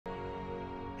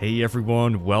Hey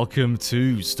everyone, welcome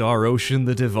to Star Ocean: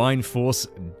 The Divine Force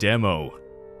demo.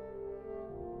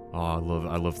 Oh,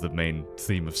 I love the main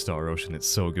theme of Star Ocean, it's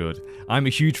so good. I'm a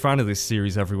huge fan of this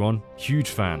series, everyone. Huge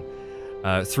fan.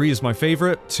 3 is my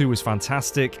favorite, 2 is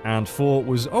fantastic, and 4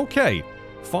 was okay.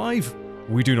 5,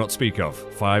 we do not speak of.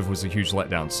 5 was a huge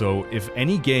letdown, so if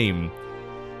any game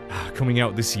coming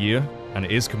out this year, and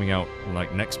it is coming out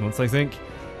like next month I think,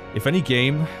 if any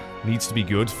game needs to be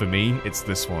good for me, it's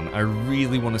this one. I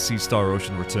really want to see Star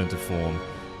Ocean return to form.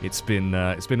 It's been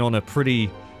on a pretty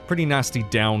nasty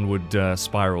downward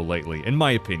spiral lately, in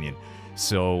my opinion.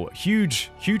 So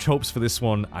huge hopes for this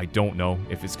one. I don't know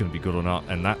if it's going to be good or not,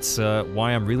 and that's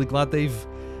why I'm really glad they've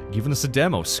given us a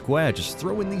demo. Square just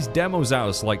throwing these demos at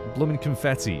us like blooming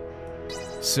confetti.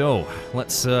 So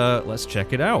let's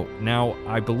check it out. Now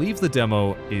I believe the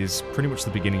demo is pretty much the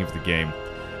beginning of the game.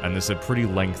 And there's a pretty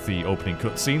lengthy opening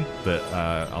cutscene that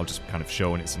I'll just kind of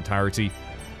show in its entirety.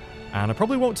 And I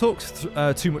probably won't talk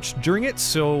too much during it,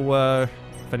 so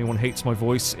if anyone hates my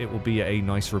voice, it will be a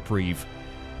nice reprieve.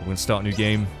 We're going to start a new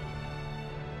game.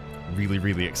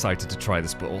 Really excited to try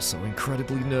this, but also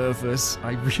incredibly nervous.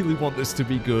 I really want this to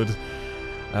be good.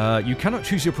 You cannot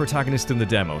choose your protagonist in the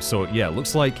demo, so yeah, it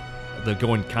looks like they're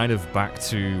going kind of back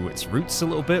to its roots a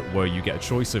little bit, where you get a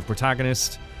choice of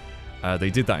protagonist.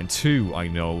 They did that in 2, I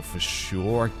know for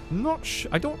sure. I'm not sure.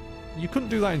 You couldn't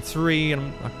do that in 3,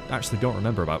 and I actually don't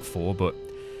remember about 4, but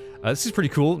this is pretty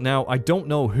cool. Now, I don't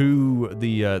know who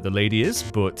the lady is,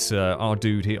 but our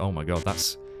dude here... Oh my god,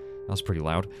 that's pretty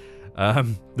loud.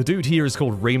 The dude here is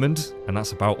called Raymond, and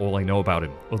that's about all I know about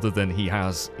him, other than he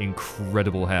has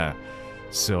incredible hair.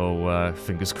 So,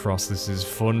 fingers crossed this is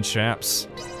fun, chaps.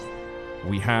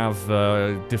 We have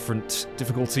different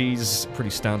difficulties,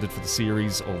 pretty standard for the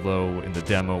series, although in the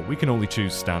demo we can only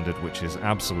choose standard, which is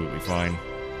absolutely fine.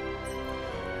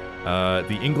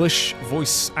 The English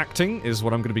voice acting is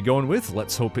what I'm going to be going with.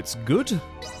 Let's hope it's good.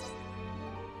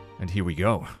 And here we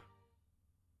go.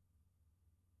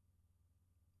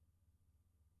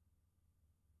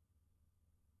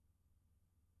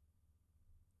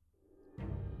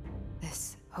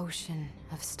 This ocean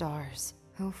of stars,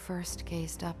 who first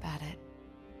gazed up at it?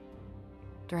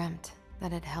 Dreamt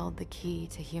that it held the key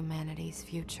to humanity's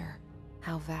future.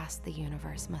 How vast the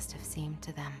universe must have seemed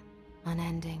to them.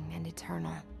 Unending and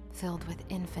eternal, filled with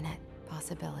infinite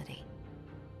possibility.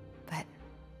 But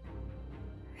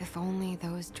if only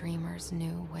those dreamers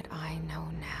knew what I know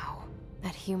now.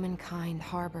 That humankind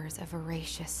harbors a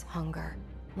voracious hunger.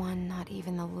 One not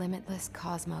even the limitless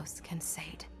cosmos can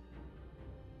sate.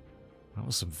 That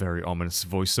was some very ominous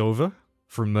voiceover.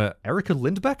 From Erica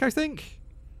Lindbeck, I think?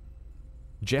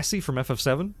 Jesse from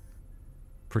FF7.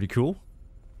 Pretty cool.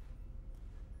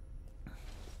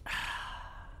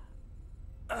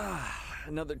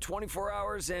 Another 24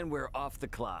 hours and we're off the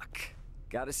clock.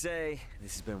 Gotta say,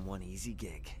 this has been one easy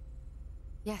gig.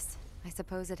 Yes, I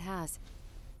suppose it has.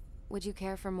 Would you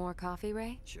care for more coffee,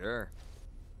 Ray? Sure.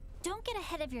 Don't get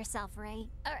ahead of yourself, Ray.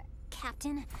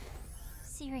 Captain.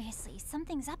 Seriously,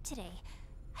 something's up today.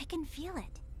 I can feel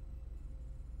it.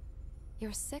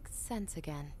 Your sixth sense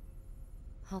again.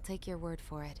 I'll take your word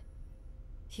for it.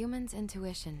 Humans'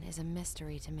 intuition is a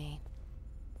mystery to me.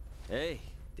 Hey,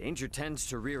 danger tends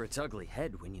to rear its ugly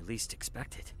head when you least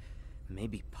expect it.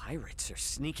 Maybe pirates are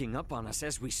sneaking up on us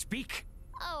as we speak.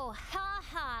 Oh, ha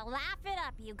ha. Laugh it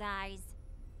up, you guys.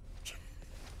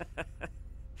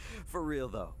 For real,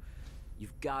 though,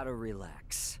 you've gotta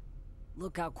relax.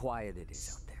 Look how quiet it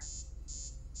is out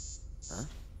there. Huh?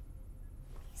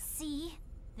 See?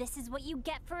 This is what you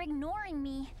get for ignoring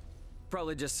me.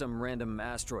 Probably just some random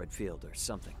asteroid field or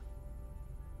something.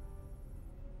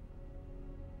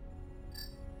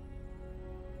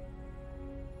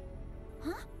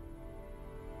 Huh?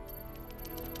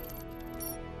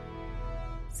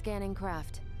 Scanning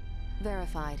craft.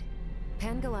 Verified.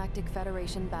 Pan-Galactic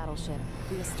Federation battleship,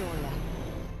 the Astoria.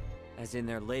 As in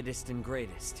their latest and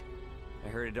greatest. I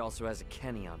heard it also has a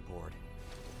Kenny on board.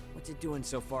 What's it doing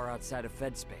so far outside of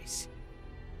Fed space?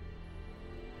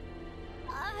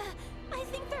 I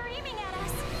think they're aiming at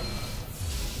us.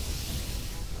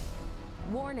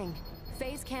 Warning.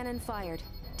 Phase cannon fired.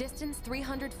 Distance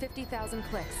 350,000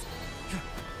 clicks.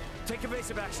 Take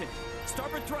evasive action.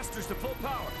 Starboard thrusters to full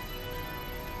power.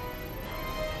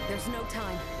 There's no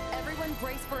time. Everyone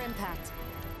brace for impact.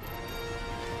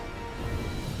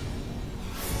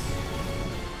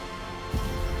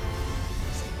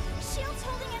 Shield's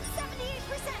holding at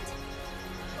 78%.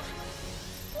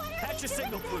 Why are Patch they a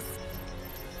signal, doing Blue. this?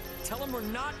 Tell them we're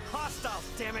not hostile,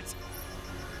 damn it!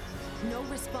 No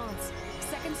response.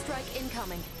 Second strike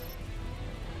incoming.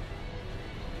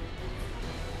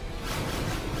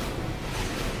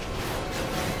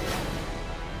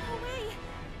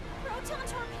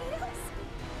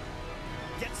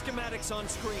 schematics on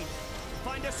screen.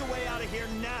 Find us a way out of here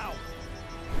now!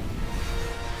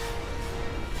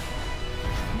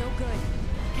 No good.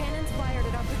 Cannons fired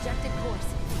at our projected course.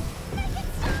 Make it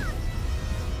stop!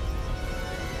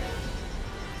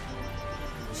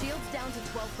 Shields down to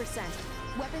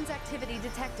 12%. Weapons activity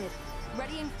detected.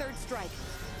 Readying third strike.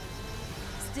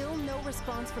 Still no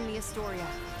response from the Astoria.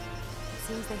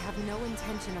 Seems they have no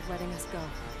intention of letting us go.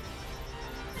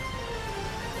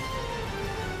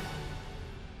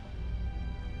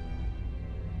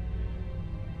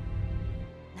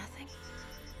 Nothing?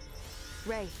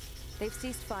 Ray, they've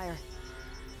ceased fire.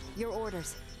 Your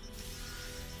orders.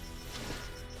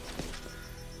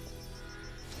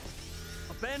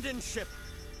 Abandon ship!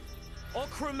 All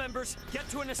crew members, get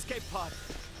to an escape pod!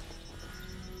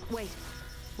 Wait.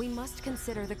 We must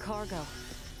consider the cargo.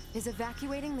 Is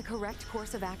evacuating the correct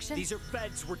course of action? These are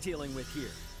feds we're dealing with here.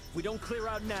 If we don't clear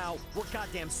out now, we're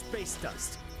goddamn space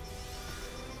dust.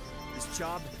 This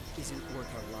job isn't worth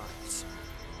our lives.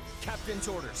 Captain's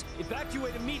orders.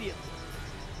 Evacuate immediately.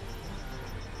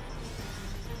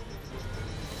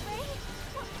 Ray,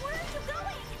 where are you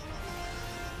going?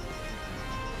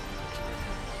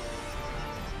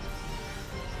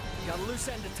 Got a loose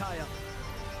end to tie up.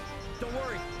 Don't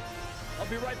worry. I'll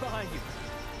be right behind you.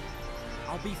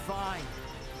 I'll be fine.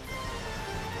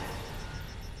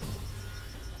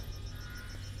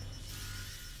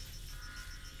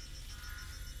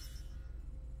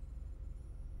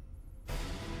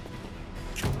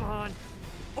 Come on.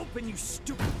 Open, you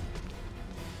stupid.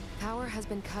 Power has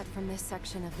been cut from this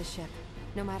section of the ship.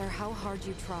 No matter how hard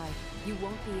you try, you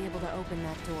won't be able to open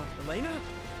that door. Elena?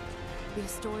 The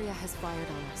Astoria has fired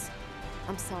on us.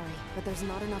 I'm sorry, but there's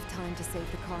not enough time to save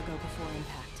the cargo before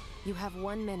impact. You have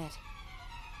 1 minute.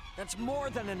 That's more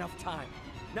than enough time.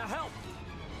 Now help!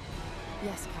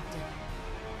 Yes, Captain.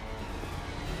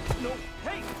 No,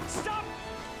 hey, stop!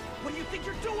 What do you think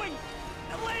you're doing?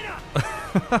 Elena!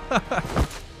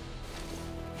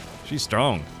 She's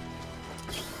strong.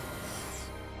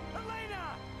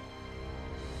 Elena!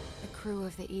 The crew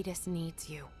of the Aegis needs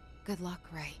you. Good luck,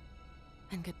 Ray.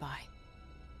 And goodbye.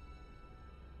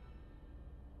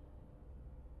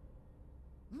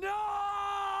 No!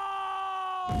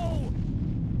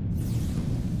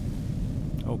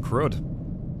 Oh, crud.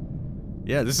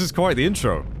 Yeah, this is quite the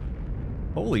intro.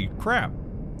 Holy crap.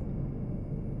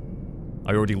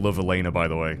 I already love Elena, by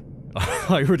the way.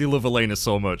 I already love Elena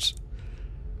so much.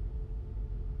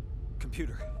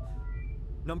 Computer.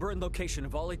 Number and location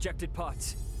of all ejected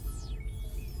pods.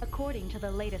 According to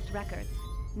the latest records,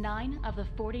 9 of the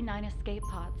 49 escape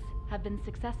pods have been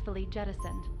successfully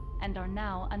jettisoned and are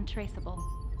now untraceable.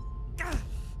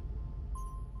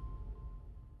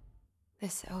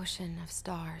 This ocean of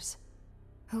stars.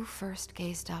 Who first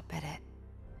gazed up at it?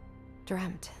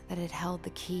 Dreamt that it held the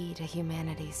key to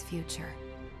humanity's future.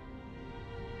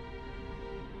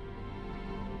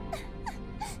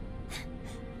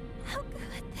 How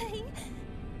could they?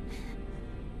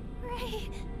 Ray.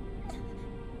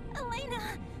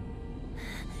 Elena.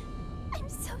 I'm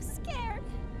so scared.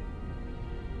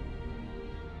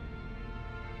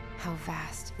 How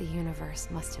vast the universe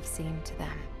must have seemed to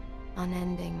them.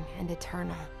 Unending and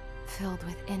eternal, filled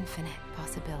with infinite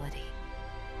possibility.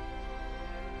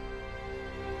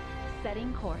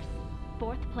 Setting course.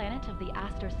 4th planet of the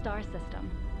Aster star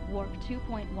system. Warp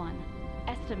 2.1.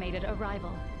 Estimated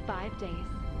arrival 5 days.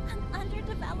 An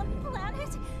underdeveloped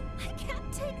planet? I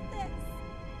can't take this.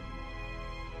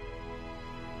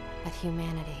 But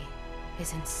humanity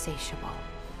is insatiable.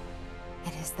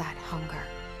 It is that hunger,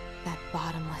 that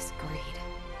bottomless greed,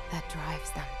 that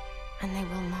drives them. And they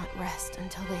will not rest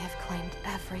until they have claimed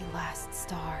every last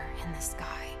star in the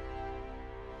sky.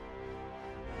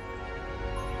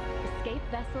 Escape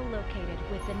vessel located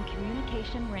within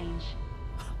communication range.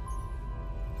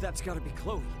 That's gotta be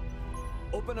Chloe.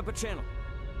 Open up a channel.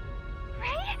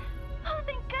 Ray? Oh,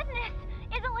 thank goodness.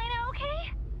 Is Elena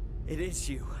okay? It is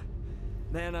you.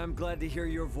 Man, I'm glad to hear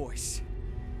your voice.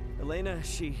 Elena,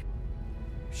 she's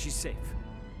safe.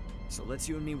 So let's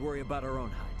you and me worry about our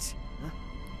own hides, huh?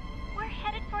 We're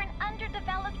headed for an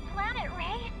underdeveloped planet,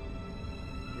 Ray.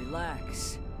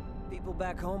 Relax. People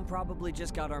back home probably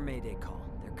just got our Mayday call.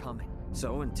 They're coming.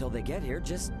 So until they get here,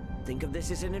 just think of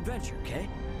this as an adventure, okay?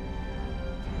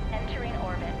 Entering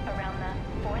orbit around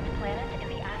the 4th planet in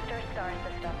the Aster star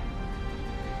system.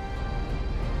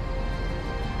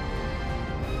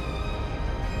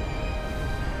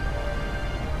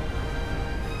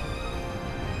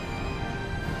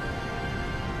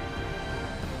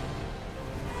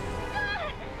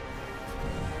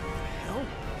 Hell?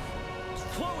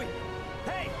 Chloe!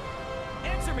 Hey!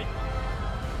 Answer me!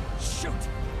 Shoot!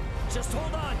 Just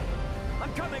hold on!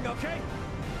 I'm coming, okay?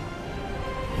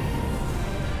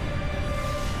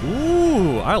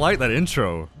 Ooh, I like that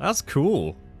intro. That's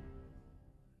cool.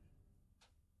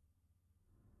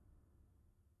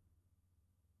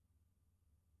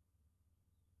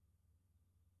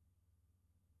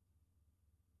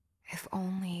 If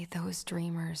only those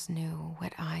dreamers knew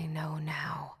what I know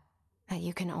now. That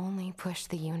you can only push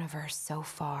the universe so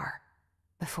far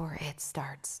before it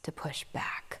starts to push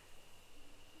back.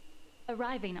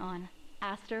 Arriving on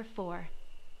Aster 4.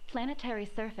 Planetary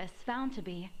surface found to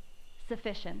be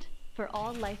sufficient for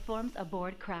all life forms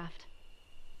aboard craft.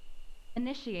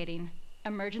 Initiating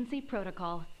emergency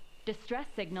protocol. Distress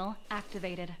signal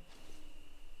activated.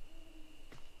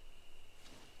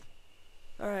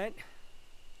 Alright.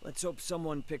 Let's hope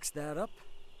someone picks that up.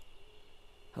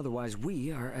 Otherwise,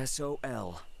 we are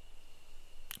SOL.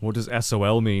 What does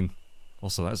SOL mean?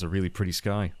 Also, that's a really pretty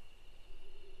sky.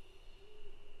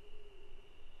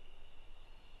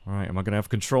 Alright, am I going to have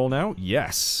control now?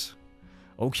 Yes.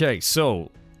 Okay, so,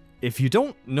 if you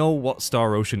don't know what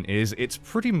Star Ocean is, it's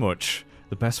pretty much,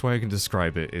 the best way I can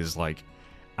describe it is like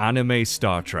anime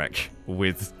Star Trek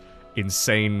with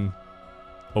insane,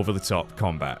 over-the-top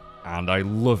combat. And I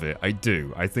love it, I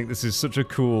do. I think this is such a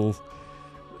cool,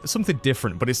 something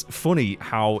different, but it's funny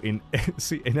how in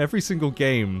every single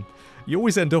game, you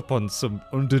always end up on some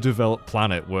underdeveloped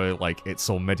planet where, like, it's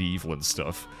all medieval and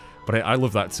stuff. But I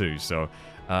love that too, so...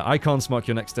 icons mark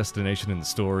your next destination in the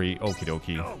story. Okie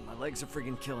dokie. Oh, my legs are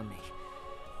friggin' killing me.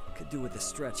 Could do with a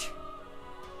stretch.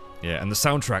 Yeah, and the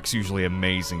soundtrack's usually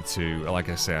amazing too. Like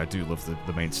I say, I do love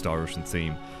the main Star Ocean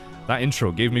theme. That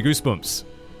intro gave me goosebumps.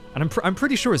 And I'm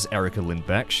pretty sure it's Erica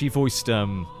Lindbeck. She voiced, I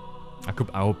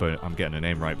hope I'm getting her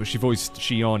name right, but she voiced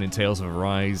Shion in Tales of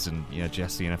Arise and, yeah,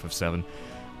 Jessie in FF7.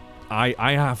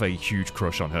 I have a huge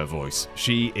crush on her voice.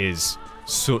 She is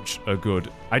such a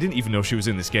good... I didn't even know she was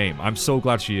in this game. I'm so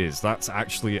glad she is. That's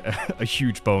actually a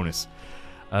huge bonus.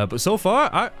 But so far,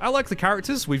 I like the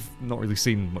characters. We've not really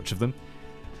seen much of them.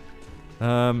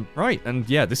 Right, and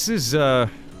yeah, this is an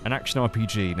action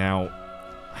RPG. Now,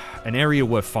 an area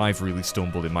where 5 really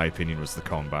stumbled, in my opinion, was the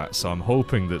combat. So I'm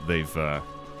hoping that they've,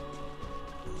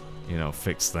 you know,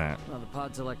 fixed that. Well, the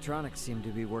pod's electronics seem to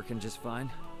be working just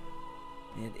fine.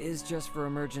 It is just for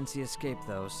emergency escape,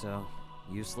 though, so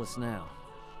useless now.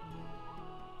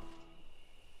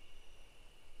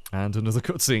 And another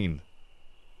cutscene.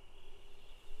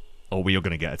 Oh, we are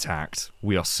going to get attacked.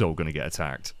 We are so going to get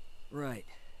attacked. Right.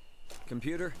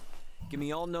 Computer, give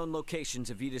me all known locations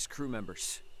of Vita's crew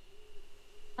members.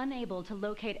 Unable to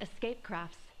locate escape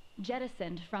crafts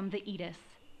jettisoned from the Aegis.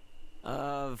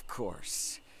 Of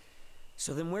course.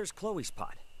 So then where's Chloe's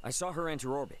pod? I saw her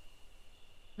enter orbit.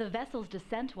 The vessel's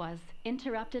descent was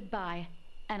interrupted by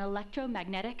an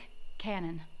electromagnetic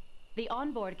cannon. The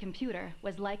onboard computer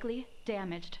was likely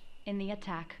damaged in the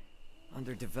attack.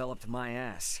 Underdeveloped my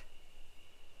ass.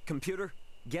 Computer,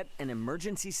 get an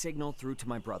emergency signal through to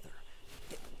my brother,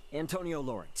 Antonio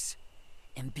Lawrence.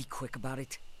 And be quick about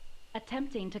it.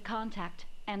 Attempting to contact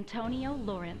Antonio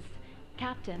Lawrence,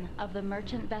 captain of the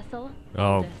merchant vessel. Oh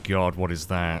Aldous. god, what is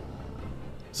that?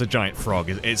 It's a giant frog.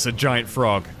 It's a giant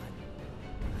frog.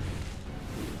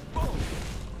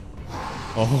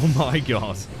 Oh my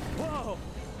god. Whoa!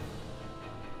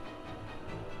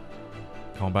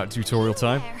 Combat tutorial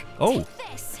time. There, Oh,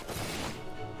 take this.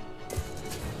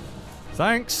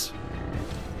 thanks.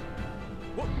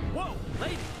 Whoa, whoa,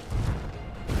 lady!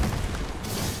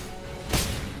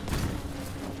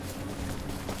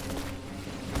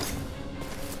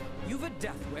 You've a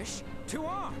death wish. 2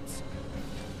 arms.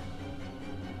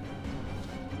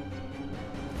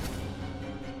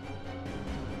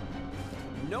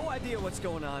 No idea what's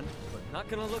going on, but not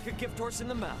gonna look a gift horse in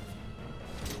the mouth.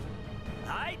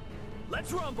 Alright,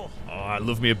 let's rumble. Oh, I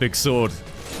love me a big sword.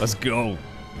 Let's go.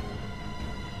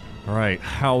 Alright,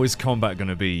 how is combat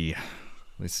gonna be?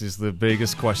 This is the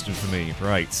biggest question for me.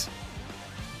 Right.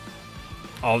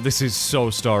 Oh, this is so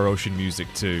Star Ocean music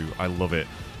too. I love it.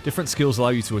 Different skills allow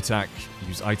you to attack,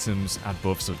 use items, add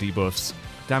buffs or debuffs,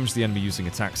 damage the enemy using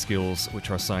attack skills, which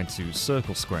are assigned to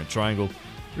circle, square, and triangle,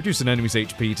 reduce an enemy's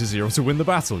HP to 0 to win the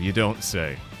battle, you don't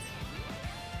say.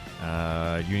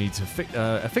 You need to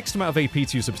a fixed amount of AP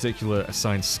to use a particular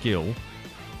assigned skill.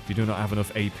 If you do not have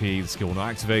enough AP, the skill will not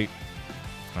activate,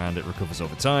 and it recovers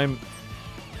over time.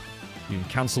 You can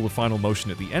cancel the final motion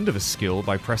at the end of a skill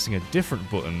by pressing a different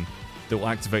button that will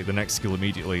activate the next skill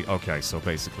immediately. Okay, so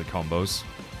basically combos.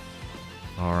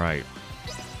 Alright.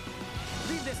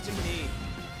 Leave this to me.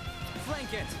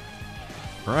 Flank it.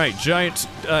 Alright, giant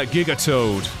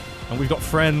Gigatoad. And we've got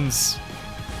friends.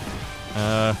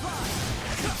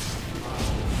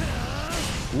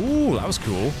 Ooh, that was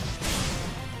cool.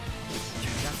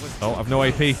 Oh, I've no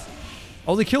AP.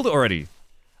 Oh, they killed it already.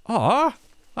 Ah,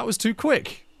 that was too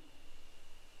quick.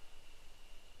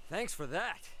 Thanks for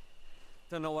that.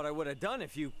 Don't know what I would have done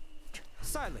if you...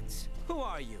 Silence. Who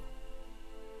are you?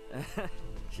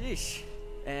 Sheesh.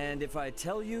 And if I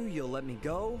tell you, you'll let me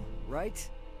go, right?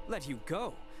 Let you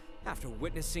go? After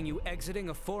witnessing you exiting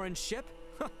a foreign ship?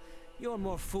 You're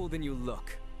more fool than you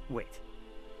look. Wait.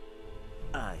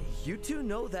 You two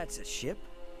know that's a ship?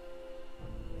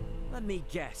 Let me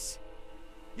guess.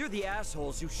 You're the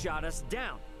assholes who shot us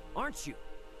down, aren't you?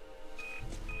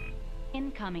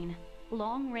 Incoming.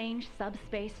 Long-range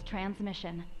subspace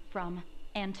transmission from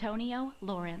Antonio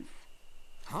Lawrence.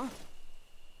 Huh?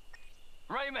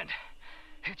 Raymond,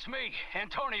 it's me,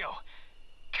 Antonio.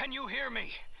 Can you hear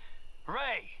me?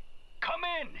 Ray, come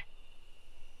in!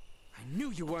 I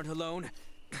knew you weren't alone.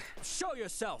 Show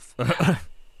yourself!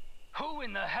 Who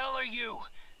in the hell are you?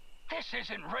 This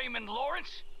isn't Raymond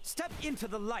Lawrence. Step into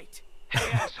the light! Hey,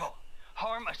 asshole.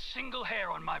 Harm a single hair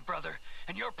on my brother,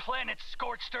 and your planet's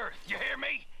scorched earth. You hear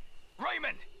me?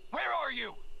 Raymond, where are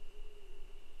you?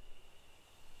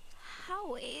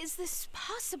 How is this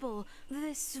possible?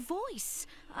 This voice?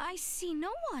 I see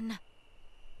no one.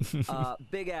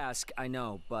 Big ask, I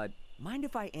know, but mind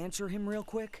if I answer him real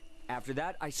quick? After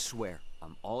that, I swear,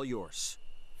 I'm all yours.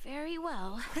 Very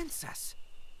well. Princess!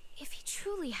 If he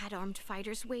truly had armed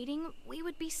fighters waiting, we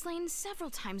would be slain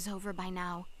several times over by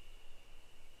now.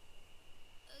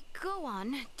 Go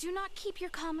on. Do not keep your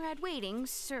comrade waiting,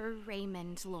 Sir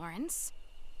Raymond Lawrence.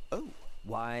 Oh,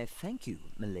 why, thank you,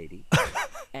 milady.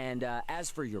 And as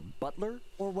for your butler,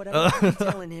 or whatever, I'm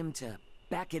telling him to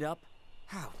back it up.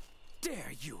 How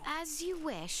dare you? As you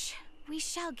wish. We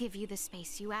shall give you the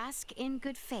space you ask in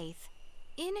good faith.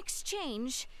 In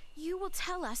exchange, you will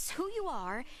tell us who you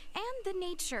are and the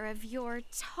nature of your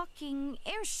talking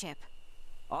airship.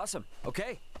 Awesome.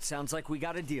 Okay, sounds like we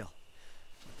got a deal.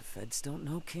 What the feds don't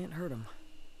know can't hurt them.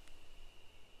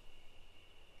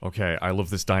 Okay, I love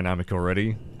this dynamic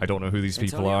already. I don't know who these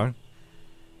people Antonio? are,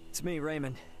 It's me,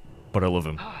 Raymond. but I love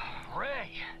them.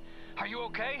 Ray, are you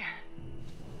okay?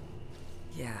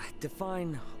 Yeah,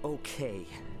 define okay.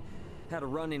 Had a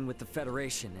run-in with the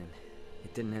Federation, and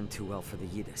it didn't end too well for the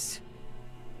Yeetus.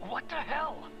 What the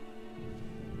hell?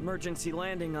 Emergency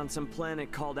landing on some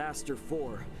planet called Aster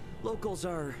 4. Locals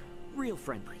are real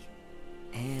friendly.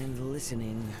 And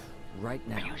listening right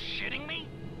now. Are you shitting me?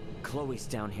 Chloe's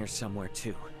down here somewhere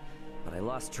too, but I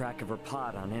lost track of her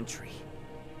pod on entry.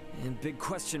 And big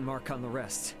question mark on the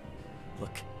rest.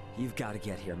 Look, you've got to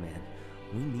get here, man.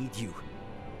 We need you.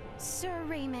 Sir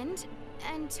Raymond,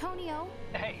 Antonio,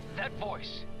 Hey, that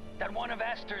voice. That one of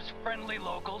Astor's friendly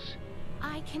locals?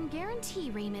 I can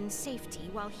guarantee Raymond's safety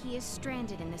while he is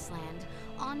stranded in this land,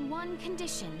 on one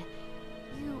condition.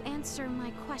 You answer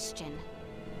my question.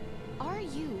 Are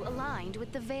you aligned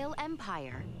with the Vale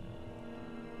Empire?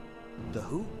 The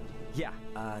who? Yeah,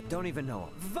 don't even know him.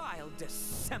 Vile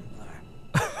dissembler!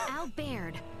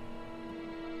 Albert.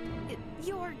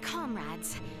 Your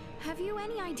comrades. Have you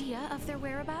any idea of their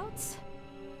whereabouts?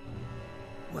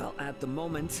 Well, at the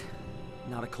moment,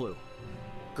 not a clue.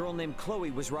 Girl named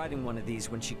Chloe was riding one of these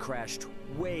when she crashed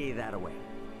way that away.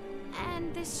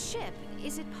 And this ship,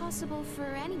 is it possible for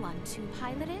anyone to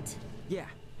pilot it? Yeah.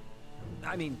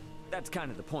 I mean, that's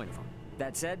kind of the point of them.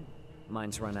 That said,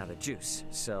 mine's run out of juice,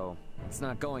 so it's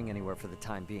not going anywhere for the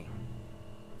time being.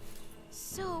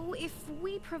 So, if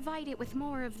we provide it with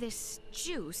more of this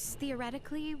juice,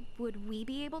 theoretically, would we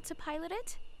be able to pilot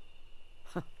it?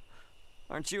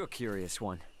 Aren't you a curious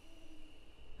one?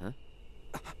 Huh?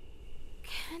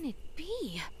 Can it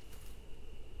be?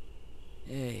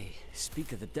 Hey,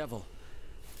 speak of the devil.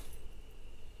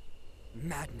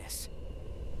 Madness.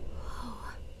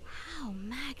 Oh, how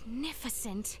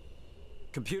magnificent.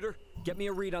 Computer, get me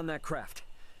a read on that craft.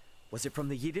 Was it from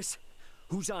the Yeetus?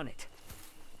 Who's on it?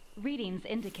 Readings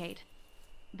indicate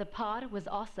the pod was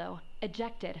also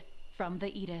ejected from the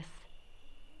Edis.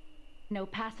 No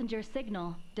passenger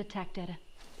signal detected.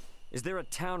 Is there a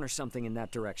town or something in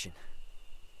that direction?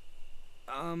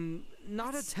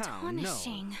 Not a town, no.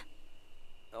 Astonishing.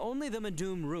 Only the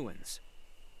Medum ruins.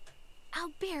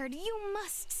 Albert, you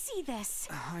must see this.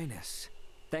 Highness.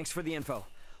 Thanks for the info.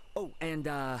 Oh, and,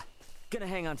 gonna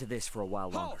hang on to this for a while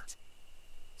longer. Halt!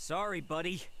 Sorry,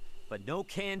 buddy, but no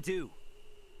can do.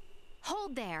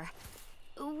 Hold there.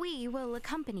 We will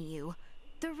accompany you.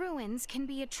 The ruins can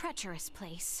be a treacherous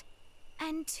place.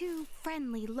 And 2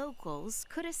 friendly locals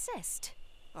could assist.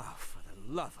 Oh, for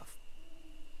the love of...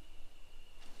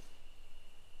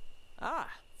 Ah,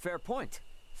 fair point.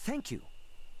 Thank you.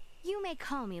 You may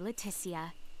call me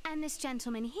Leticia. And this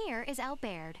gentleman here is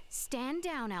Albert. Stand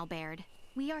down, Albert.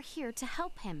 We are here to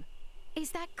help him.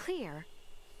 Is that clear?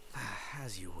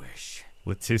 As you wish.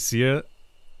 Leticia,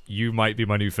 you might be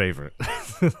my new favorite.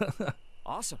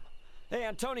 Awesome. Hey,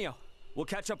 Antonio. We'll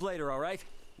catch up later, all right?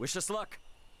 Wish us luck.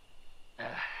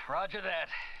 Roger that.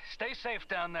 Stay safe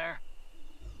down there.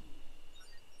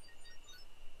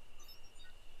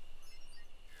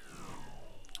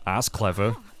 That's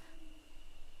clever.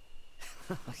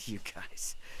 You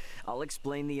guys. I'll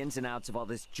explain the ins and outs of all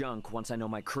this junk once I know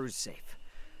my crew's safe.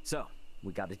 So,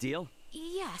 we got a deal?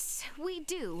 Yes, we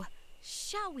do.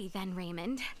 Shall we then,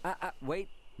 Raymond? Wait.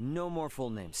 No more full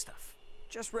name stuff.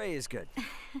 Just Ray is good.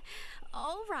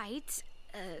 All right.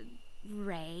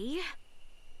 Ray.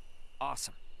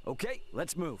 Awesome. Okay,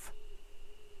 let's move.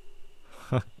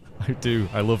 I do.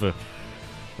 I love her.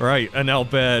 Right, and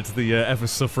Albert, the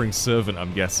ever-suffering servant,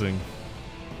 I'm guessing.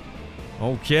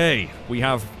 Okay, we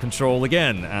have control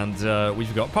again, and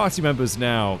we've got party members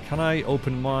now. Can I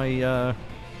open my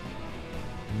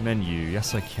menu?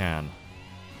 Yes, I can.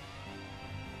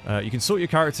 You can sort your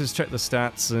characters, check the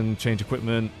stats, and change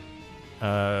equipment.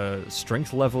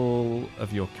 Strength level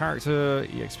of your character,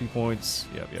 EXP points.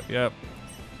 Yep.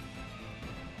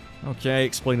 Okay,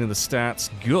 explaining the stats.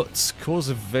 Guts, cause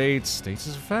evade,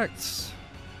 status effects.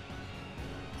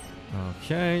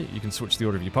 Okay, you can switch the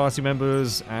order of your party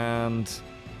members, and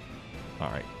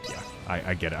alright, yeah,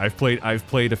 I get it. I've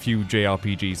played a few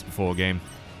JRPGs before game.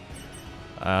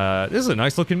 This is a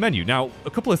nice looking menu. Now, a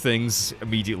couple of things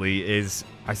immediately is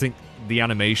I think the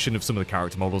animation of some of the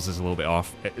character models is a little bit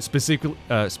off,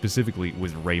 specifically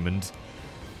with Raymond.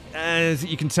 As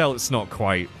you can tell, it's not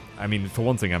quite. I mean, for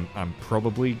one thing, I'm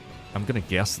gonna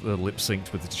guess that they're lip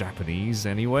synced with the Japanese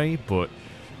anyway, but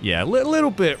yeah, a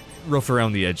little bit rough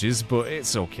around the edges, but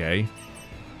it's okay.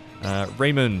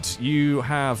 Raymond, you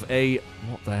have a...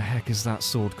 What the heck is that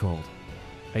sword called?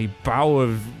 A Bow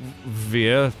of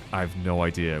Veer? I have no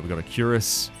idea. We've got a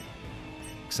Cuirass,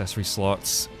 accessory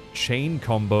slots, chain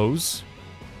combos.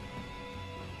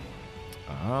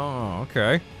 Oh,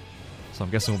 okay. So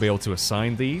I'm guessing we'll be able to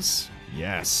assign these.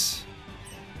 Yes.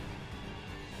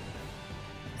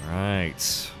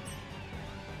 Right.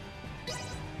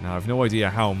 Now, I have no idea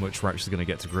how much we're actually going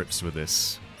to get to grips with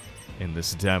this in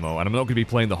this demo. And I'm not going to be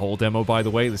playing the whole demo, by the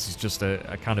way. This is just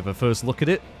a kind of a first look at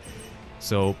it.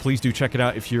 So please do check it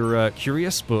out if you're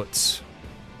curious, but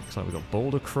looks like we've got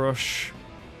Boulder Crush.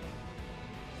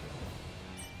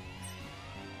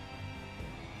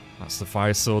 That's the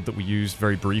fire sword that we used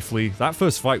very briefly. That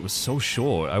first fight was so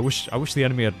short. I wish the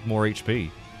enemy had more HP.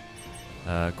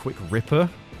 Quick Ripper.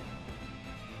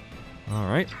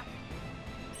 Alright.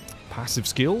 Passive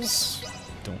skills.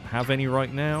 Don't have any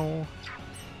right now.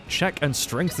 Check and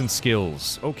strengthen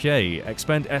skills. Okay,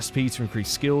 expend SP to increase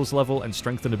skills level and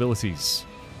strengthen abilities.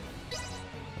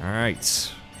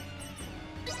 Alright.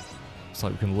 Looks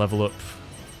like we can level up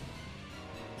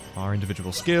our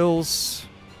individual skills.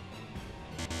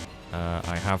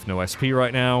 I have no SP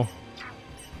right now.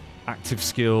 Active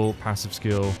skill, passive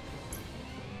skill.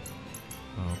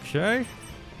 Okay.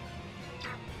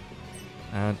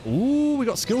 And, ooh, we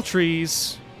got skill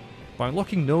trees. By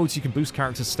unlocking nodes, you can boost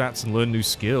character stats and learn new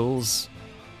skills.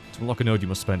 To unlock a node, you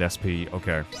must spend SP.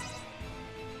 Okay.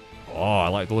 Oh, I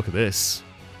like the look of this.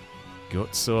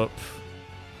 Guts up.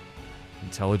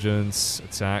 Intelligence,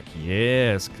 attack.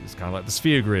 Yeah, it's kind of like the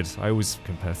sphere grid. I always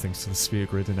compare things to the sphere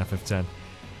grid in FF10.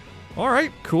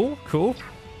 Alright, cool.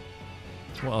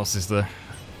 What else is there?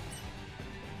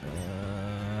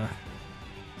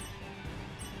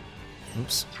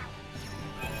 Oops.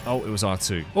 Oh, it was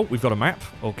R2. Oh, we've got a map.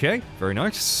 Okay, very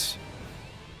nice.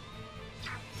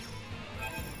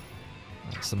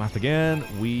 That's the map again.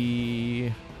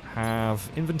 We have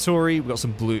inventory. We've got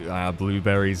some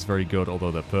blueberries. Very good,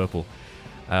 although they're purple.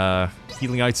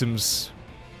 Healing items.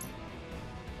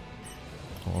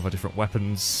 All of our different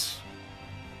weapons.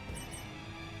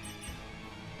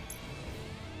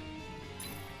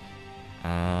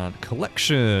 And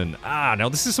collection. Now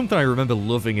this is something I remember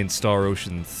loving in Star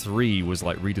Ocean 3, was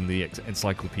like reading the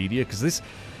encyclopedia, because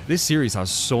this series has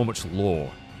so much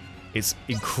lore. It's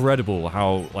incredible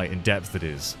how like in depth it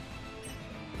is.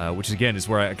 Which again is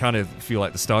where I kind of feel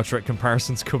like the Star Trek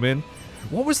comparisons come in.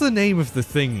 What was the name of the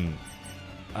thing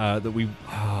that we...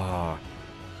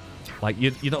 like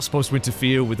you're not supposed to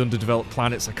interfere with underdeveloped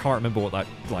planets. I can't remember what that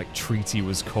like treaty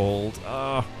was called.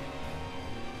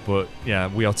 But yeah,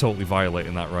 we are totally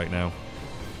violating that right now.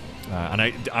 And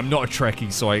I'm not a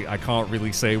Trekkie, so I can't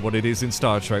really say what it is in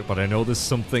Star Trek, but I know there's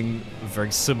something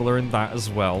very similar in that as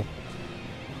well.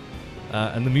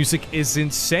 And the music is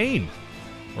insane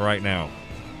right now,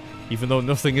 even though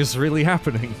nothing is really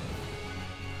happening.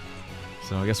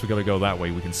 So I guess we gotta go that way.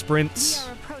 We can sprint.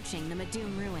 We are approaching the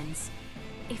Madoom ruins.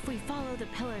 If we follow the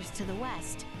pillars to the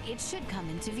west, it should come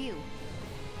into view.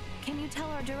 Can you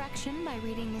tell our direction by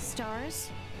reading the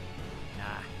stars?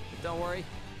 Nah, don't worry.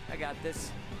 I got this.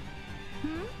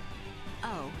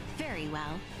 Oh, very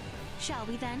well. Shall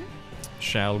we then?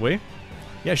 Shall we?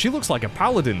 Yeah, she looks like a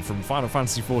paladin from Final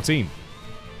Fantasy XIV.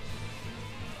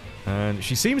 And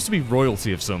she seems to be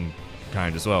royalty of some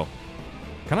kind as well.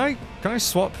 Can I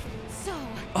swap? So,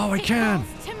 Oh, I can!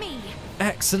 To me.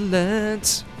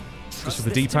 Excellent! Just with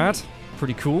the D-pad.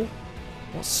 Pretty cool.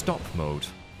 What's stop mode?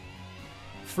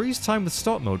 Freeze time with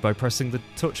stop mode by pressing the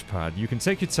touchpad. You can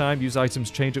take your time, use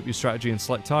items, change up your strategy, and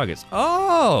select targets.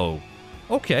 Oh!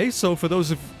 Okay, so for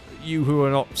those of you who are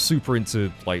not super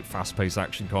into, like, fast-paced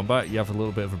action combat, you have a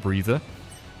little bit of a breather.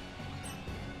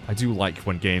 I do like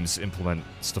when games implement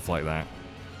stuff like that.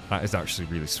 That is actually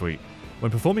really sweet. When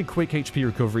performing quick HP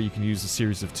recovery, you can use a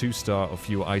series of 2-star or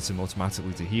fewer items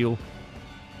automatically to heal.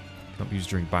 Cannot be used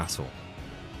during battle.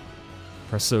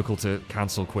 Press circle to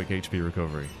cancel quick HP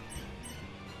recovery.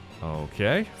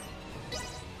 Okay.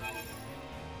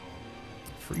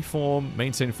 Freeform,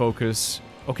 maintain focus.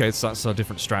 Okay, so that's our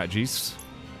different strategies.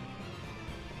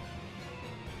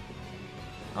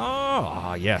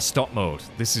 Ah, yeah, stop mode.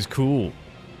 This is cool.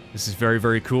 This is very,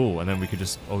 very cool. And then we can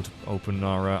just open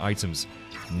our items.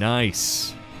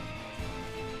 Nice.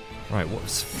 Right,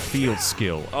 what's field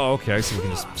skill? Oh, okay, so we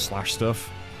can just slash stuff.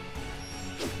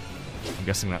 I'm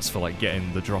guessing that's for, like,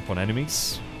 getting the drop on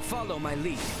enemies. Follow my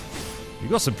lead. You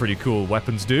got some pretty cool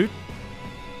weapons, dude.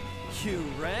 You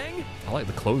rang? I like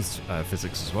the clothes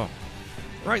physics as well.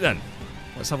 Right then,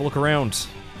 let's have a look around.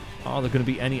 Are there going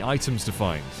to be any items to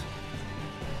find?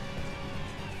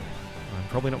 I'm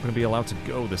probably not going to be allowed to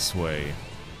go this way.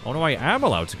 Oh no, I am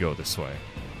allowed to go this way.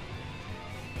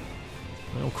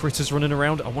 Little critters running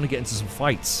around. I want to get into some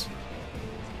fights.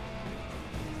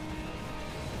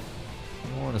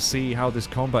 I want to see how this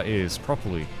combat is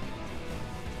properly.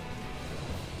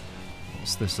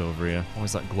 What's this over here? Why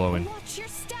is that glowing? Watch your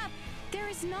step. There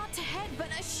is naught ahead but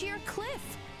a sheer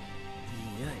cliff.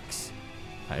 Yikes.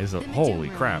 That is a The holy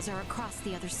Medum crap. ruins are across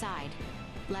the other side.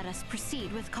 Let us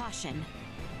proceed with caution.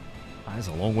 That is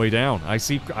a long way down. I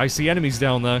see enemies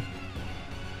down there.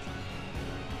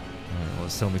 Alright, well,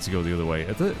 it's telling me to go the other way.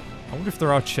 I wonder if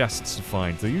there are chests to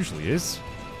find. There usually is.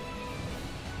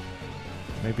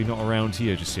 Maybe not around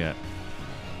here just yet.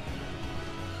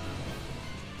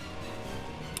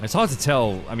 It's hard to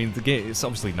tell. I mean, the game, it's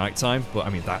obviously nighttime, but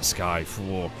I mean, that sky,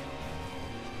 for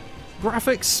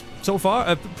graphics so far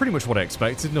are pretty much what I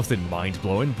expected. Nothing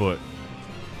mind-blowing, but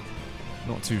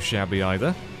not too shabby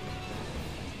either.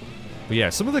 But yeah,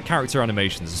 some of the character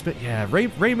animations, it's a bit, yeah,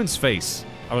 Raymond's face,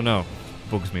 I don't know,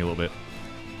 bugs me a little bit.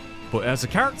 But as a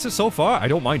character so far, I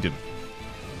don't mind him.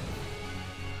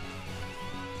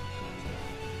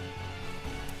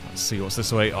 Let's see what's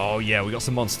this way. Oh yeah, we got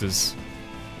some monsters.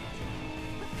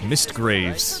 Mist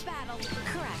Graves.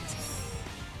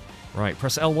 Right,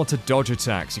 press L1 to dodge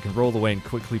attacks. You can roll away and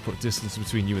quickly put distance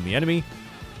between you and the enemy.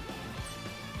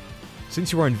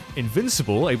 Since you are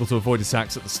invincible, able to avoid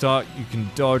attacks at the start, you can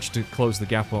dodge to close the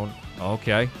gap on...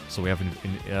 Okay, so we have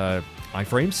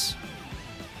iframes.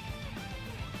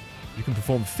 You can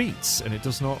perform feats, and it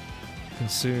does not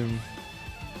consume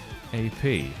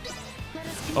AP.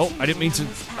 Oh, I didn't mean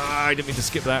to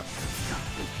skip that.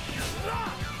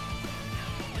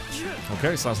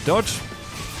 Okay, so that's dodge.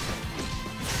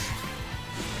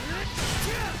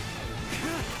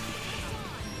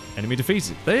 Enemy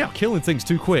defeated. They are killing things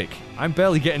too quick. I'm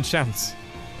barely getting chance.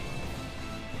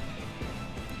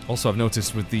 Also, I've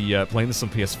noticed with the playing this on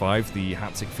PS5, the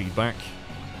haptic feedback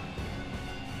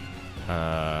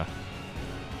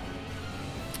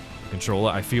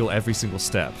controller, I feel every single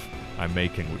step I'm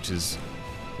making, which is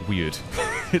weird.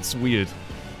 It's weird.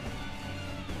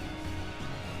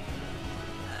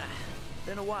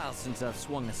 Been a while since I've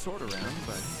swung a sword around,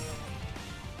 but...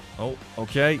 Oh,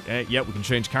 okay. Yeah, we can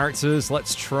change characters.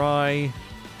 Let's try... I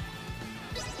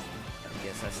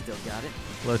guess I still got it.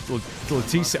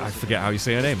 Leticia. I forget how you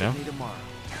say her name now.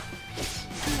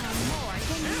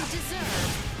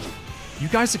 You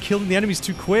guys are killing the enemies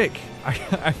too quick.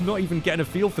 I'm not even getting a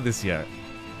feel for this yet.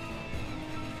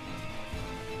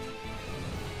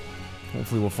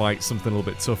 Hopefully we'll fight something a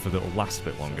little bit tougher that'll last a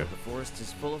bit longer. So the forest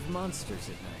is full of monsters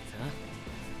at night, huh?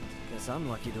 Guess I'm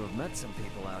lucky to have met some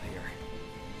people out here.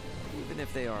 Even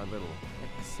if they are a little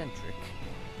eccentric.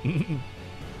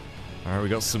 Alright, we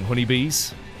got some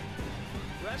honeybees.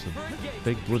 Some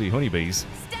big bloody honeybees.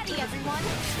 Steady, everyone.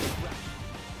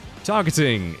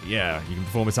 Targeting! Yeah, you can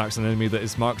perform attacks on an enemy that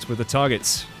is marked with a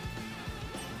target.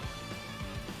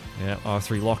 Yeah,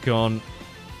 R3 lock on.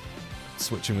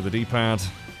 Switching with the D-pad.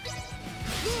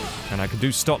 And I can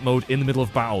do stop mode in the middle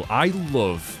of battle. I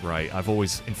love, right, I've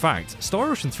always... In fact,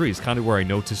 Star Ocean 3 is kind of where I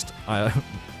noticed... I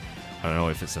don't know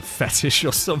if it's a fetish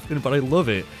or something, but I love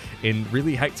it in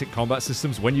really hectic combat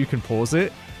systems when you can pause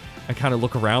it and kind of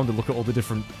look around and look at all the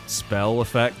different spell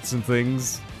effects and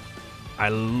things. I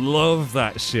love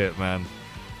that shit, man.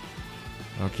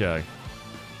 Okay.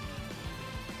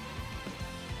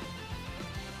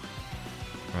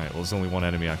 Right, well, there's only one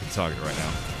enemy I can target right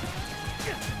now.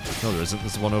 No, there isn't.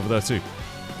 There's one over there, too.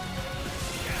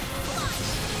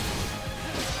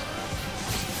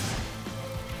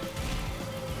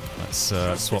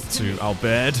 Let's swap to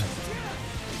Albed.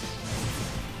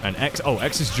 And X... Oh,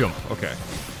 X is jump. Okay.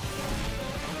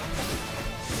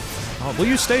 Oh, will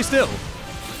you stay still?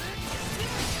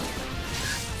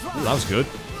 Ooh, that was good.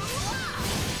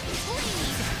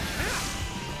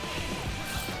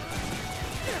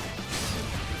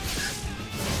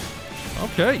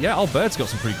 Okay, yeah, Albed's got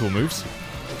some pretty cool moves.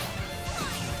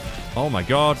 Oh my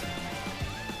god.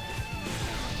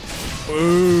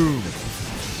 Boom.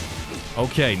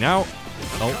 Okay, now...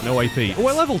 Oh, no AP. Oh,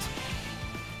 I leveled!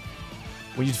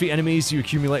 When you defeat enemies, you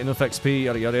accumulate enough XP,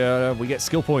 yada yada yada. We get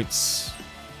skill points.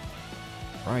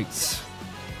 Right.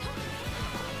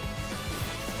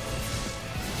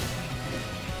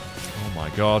 Oh my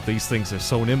god, these things are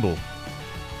so nimble.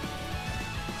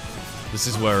 This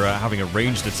is where having a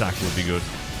ranged attack would be good.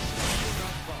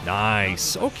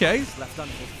 Nice. Okay.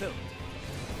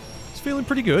 It's feeling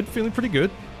pretty good. Feeling pretty good.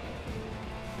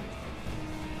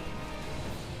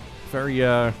 Very,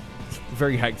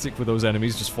 very hectic with those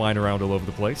enemies just flying around all over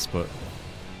the place, but...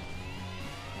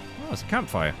 Oh, it's a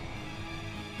campfire.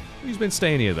 Who's been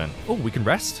staying here then? Oh, we can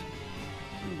rest?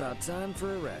 About time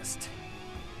for a rest.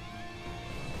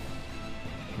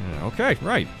 Yeah, okay,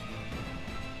 right.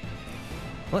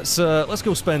 Let's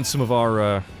go spend some of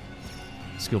our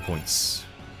skill points.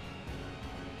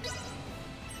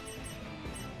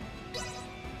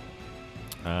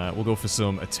 We'll go for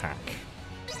some attack.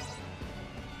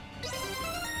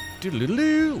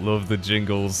 Doodle-doodle-doo. Love the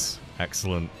jingles.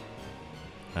 Excellent.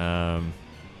 I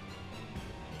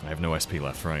have no SP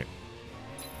left, right?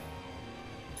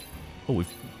 Oh,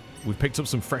 we've picked up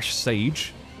some fresh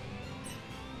sage.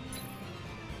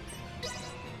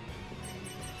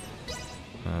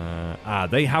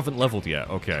 They haven't leveled yet.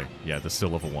 Okay. Yeah, they're still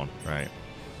level 1. Right.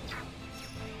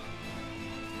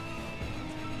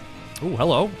 Oh,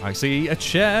 hello. I see a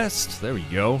chest. There we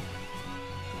go.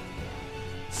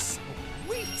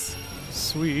 Sweet.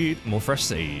 Sweet. More fresh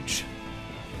sage.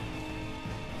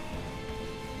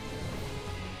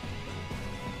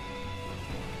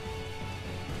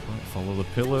 Right, follow the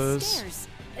pillars. Stairs.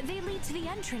 They lead to the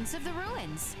entrance of the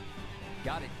ruins.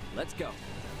 Got it. Let's go.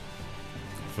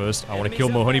 First, I want to kill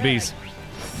more honeybees.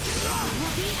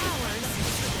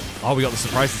 Oh, we got the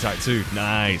surprise attack too.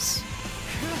 Nice.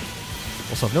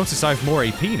 Also, I've noticed I have more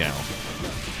AP now.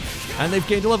 And they've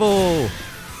gained a level.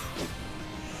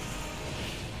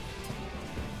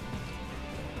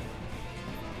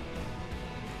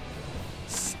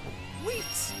 Sweet.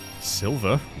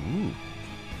 Silver. Ooh.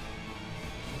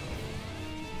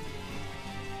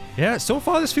 Yeah, so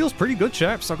far this feels pretty good,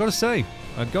 chaps. I've got to say.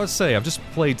 I've just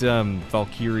played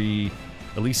Valkyrie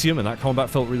Elysium, and that combat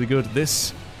felt really good.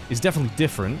 This is definitely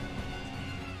different,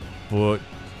 but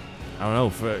I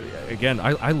don't know. Again,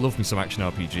 I love me some action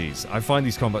RPGs. I find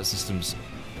these combat systems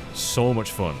so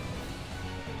much fun.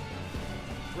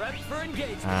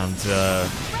 And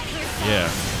yeah,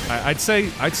 I'd say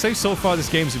so far this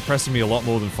game's impressing me a lot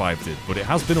more than 5 did, but it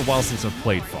has been a while since I've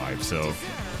played 5, so.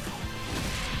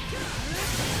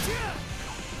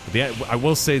 I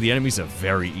will say the enemies are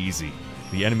very easy.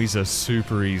 The enemies are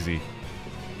super easy.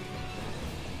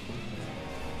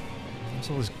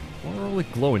 What are all the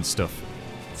glowing stuff?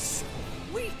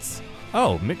 Sweet.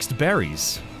 Oh, mixed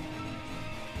berries.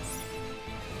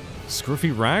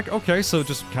 Scruffy rag? Okay, so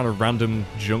just kind of random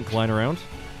junk lying around.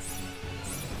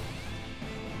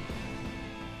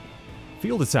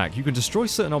 Field attack. You can destroy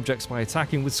certain objects by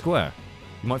attacking with square.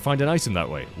 You might find an item that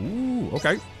way. Ooh,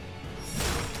 okay.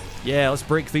 Yeah, let's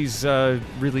break these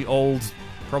really old,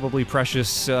 probably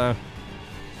precious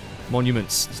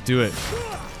monuments. Let's do it.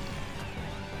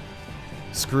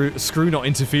 Screw not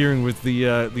interfering with the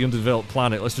undeveloped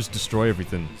planet. Let's just destroy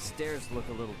everything. These stairs look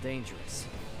a little dangerous.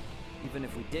 Even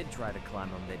if we did try to climb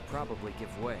them, they'd probably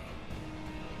give way.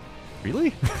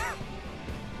 Really?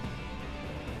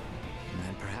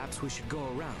 And perhaps we should go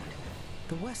around.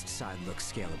 The west side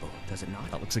looks scalable, does it not?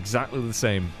 That looks exactly the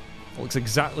same. It looks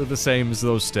exactly the same as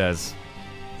those stairs.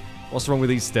 What's wrong with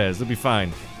these stairs? They'll be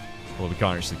fine. Well, we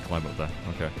can't actually climb up there.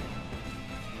 Okay.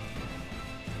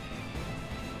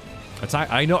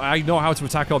 Attack. I know how to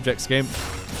attack objects, game.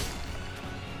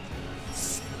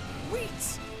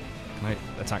 Can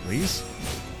I attack these?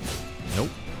 Nope.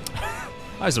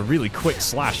 That is a really quick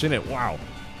slash, isn't it? Wow.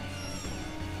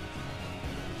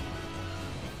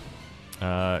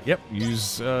 Yep,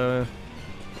 use,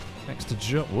 next to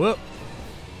jump. Whoop.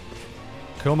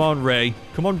 Come on, Ray.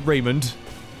 Come on, Raymond.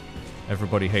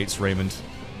 Everybody hates Raymond.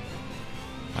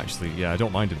 Actually, yeah, I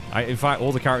don't mind him. In fact,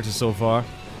 all the characters so far,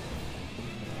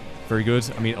 very good.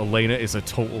 I mean, Elena is a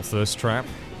total thirst trap.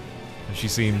 And she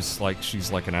seems like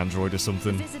she's like an android or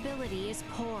something. Visibility is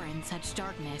poor in such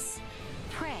darkness.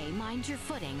 Pray, mind your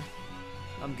footing.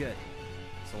 I'm good.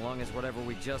 So long as whatever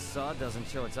we just saw doesn't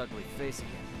show its ugly face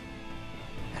again.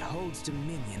 It holds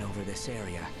dominion over this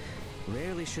area.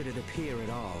 Rarely should it appear at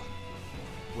all.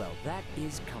 Well, that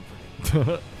is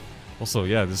comforting. Also,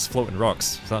 yeah, there's floating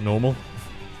rocks. Is that normal?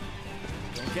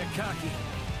 Don't get cocky.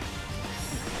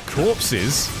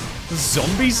 Corpses? There's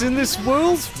zombies in this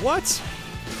world? What?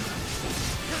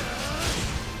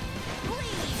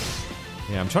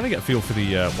 Yeah, I'm trying to get a feel for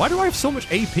the, why do I have so much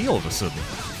AP all of a sudden?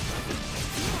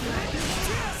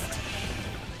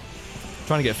 I'm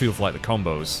trying to get a feel for, like, the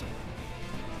combos.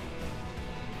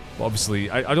 But obviously,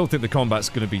 I don't think the combat's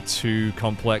going to be too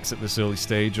complex at this early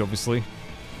stage, obviously.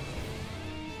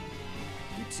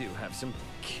 You two have some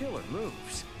killer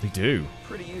moves. They do.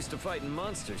 Pretty used to fighting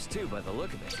monsters, too, by the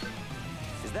look of it.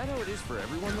 Is that how it is for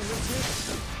everyone that lives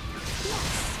here?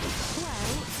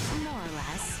 Yes. Well, more or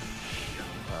less.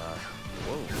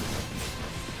 Whoa.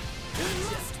 We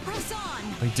must press on!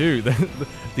 They do.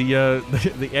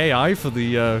 The AI for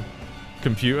the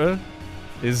computer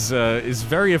is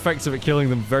very effective at killing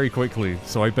them very quickly,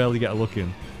 so I barely get a look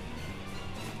in.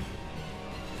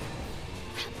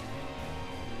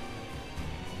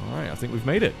 Alright, I think we've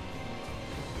made it.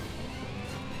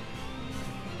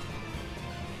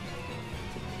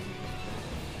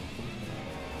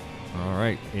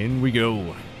 Alright, in we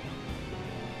go.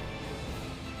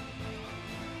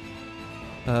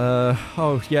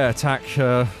 Oh yeah, attack,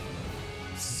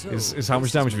 is how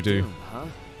much damage we do. Huh?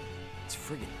 It's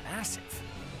friggin' massive.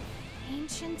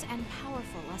 Ancient and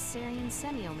powerful Assyrian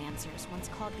semiomancers once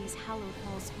called these hallowed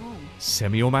halls home. As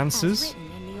Semiomancers?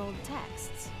 written in the old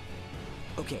texts.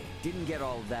 Okay, didn't get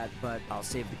all of that, but I'll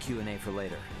save the Q&A for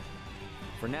later.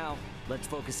 For now, let's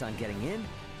focus on getting in and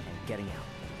getting out.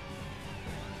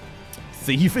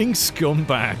 Thieving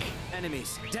scumbag.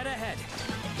 Enemies, dead ahead.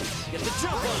 Get the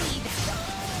jump on.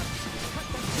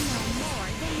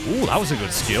 Ooh, that was a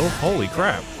good skill. Holy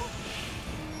crap.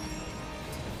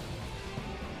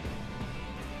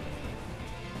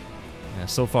 Yeah,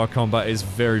 so far combat is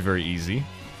very, very easy.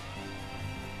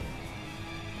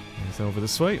 Anything over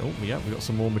this way? Oh, yeah, we got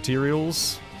some more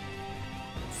materials.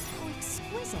 So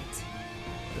exquisite.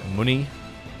 Bit of money.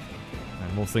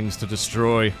 And more things to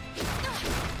destroy.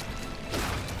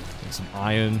 And some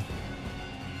iron.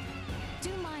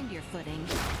 Do mind your footing.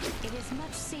 It is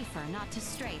much safer not to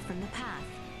stray from the path.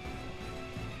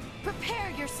 Prepare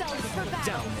yourselves for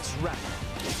battle. Down this rabbit.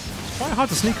 Quite hard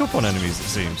to sneak up on enemies, it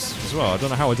seems, as well. I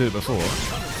don't know how I did it before.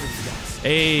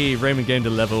 Hey, Raymond gained a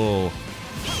level.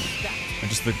 And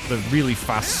just the really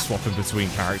fast swapping between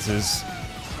characters.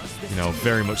 You know,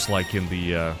 very much like in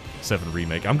the 7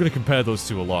 remake. I'm going to compare those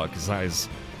two a lot, because that is...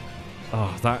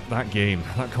 Oh, that game,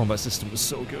 that combat system was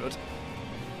so good.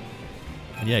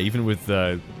 And yeah, even with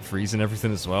freeze and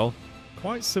everything as well.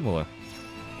 Quite similar.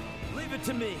 Leave it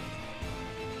to me.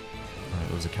 Right,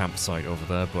 there was a campsite over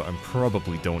there, but I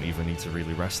probably don't even need to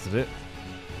really rest at it.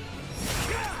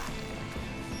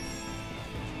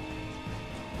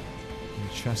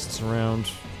 Any chests around?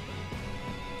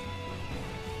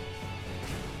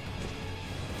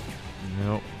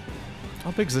 Nope.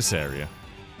 How big's this area?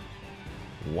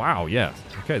 Wow, yeah.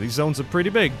 Okay, these zones are pretty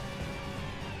big.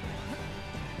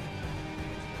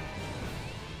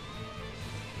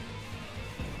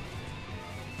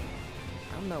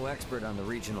 I'm no expert on the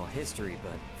regional history,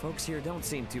 but folks here don't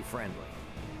seem too friendly.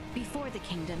 Before the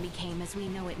kingdom became as we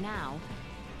know it now,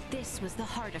 this was the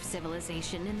heart of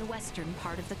civilization in the western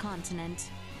part of the continent.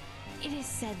 It is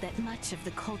said that much of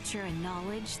the culture and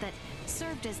knowledge that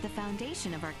served as the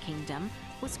foundation of our kingdom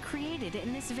was created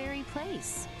in this very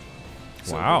place.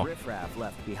 So Wow. the riffraff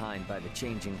left behind by the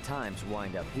changing times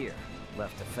wind up here,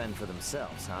 left to fend for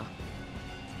themselves, huh?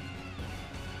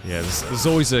 Yeah, there's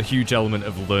always a huge element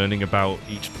of learning about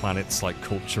each planet's like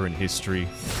culture and history.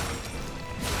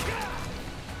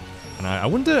 And I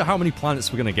wonder how many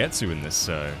planets we're going to get to in this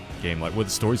game, like where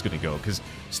the story's going to go, because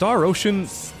Star Ocean...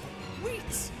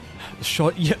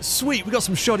 Yeah, sweet, we got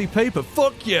some shoddy paper,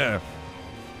 fuck yeah!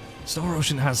 Star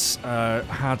Ocean has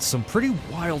had some pretty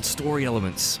wild story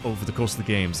elements over the course of the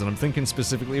games, and I'm thinking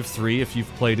specifically of 3. If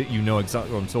you've played it, you know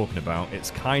exactly what I'm talking about.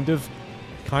 It's kind of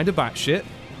batshit,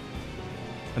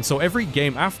 And so every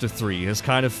game after 3 has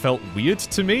kind of felt weird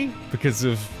to me because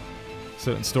of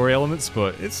certain story elements,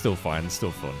 but it's still fine, it's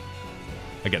still fun.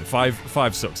 Again,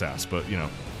 5 sucks ass, but you know,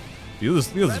 the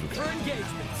others were good.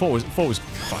 4 was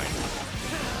fine.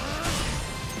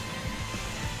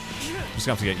 Just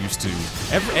gonna have to get used to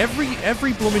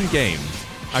every blooming game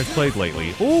I've played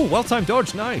lately. Oh, well-timed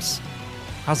dodge, nice.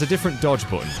 Has a different dodge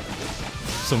button.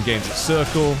 Some games it's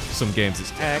circle, some games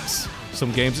it's X,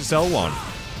 some games it's L1.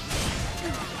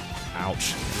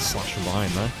 Ouch. Slash from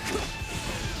behind there.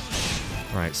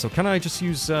 Right, so can I just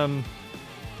use, you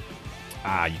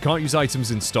can't use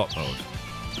items in stock mode.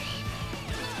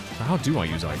 So how do I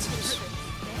use items?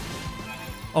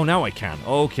 Oh, now I can.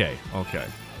 Okay, okay.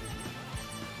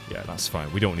 Yeah, that's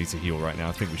fine. We don't need to heal right now.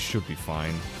 I think we should be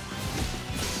fine.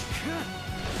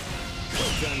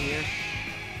 Done here.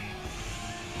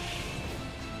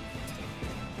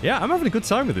 Yeah, I'm having a good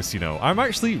time with this, you know. I'm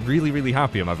actually really, really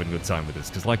happy I'm having a good time with this,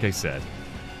 because like I said,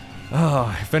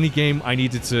 if any game I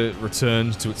needed to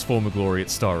return to its former glory,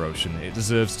 it's Star Ocean. It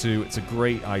deserves to. It's a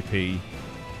great IP.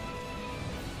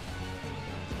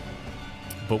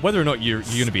 But whether or not you're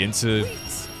going to be into...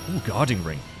 Ooh, guarding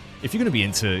ring. If you're going to be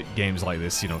into games like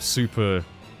this, you know, super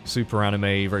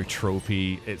anime, very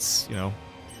tropey, it's, you know,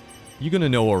 you're going to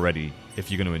know already if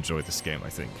you're going to enjoy this game, I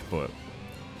think. But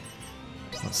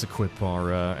let's equip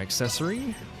our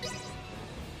accessory,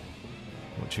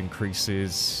 which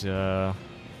increases... does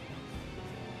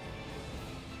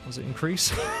it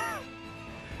increase?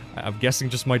 I'm guessing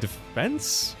just my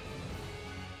defense?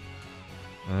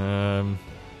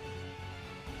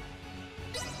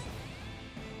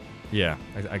 Yeah,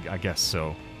 I guess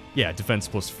so. Yeah, defense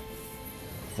plus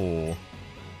 4. There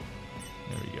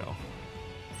we go.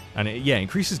 And it, yeah,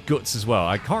 increases guts as well.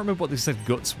 I can't remember what they said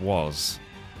guts was.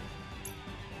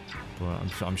 But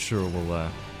I'm sure we'll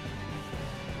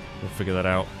figure that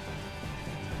out.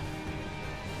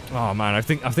 Oh man, I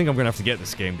think I'm gonna have to get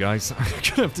this game, guys. I'm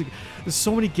gonna have to. There's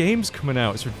so many games coming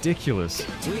out. It's ridiculous.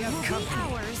 We have company.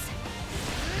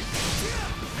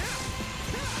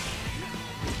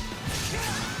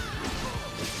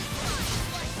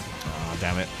 Oh,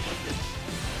 damn it.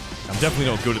 I'm definitely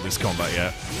not good at this combat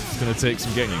yet. It's gonna take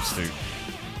some getting used to.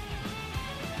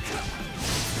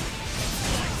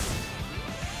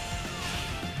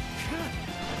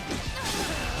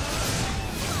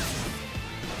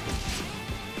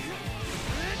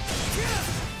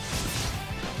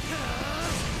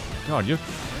 God, you...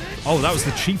 Oh, that was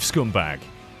the chief scumbag.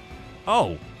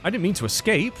 Oh, I didn't mean to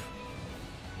escape.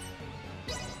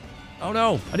 Oh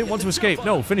no, I didn't want to escape.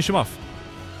 No, finish him off.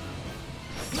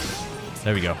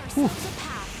 There we go. Whew.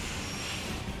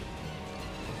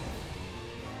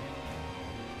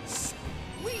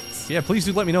 Yeah, please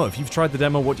do let me know if you've tried the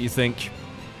demo. What do you think?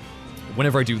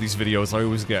 Whenever I do these videos, I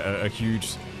always get a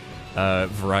huge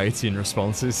variety in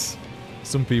responses.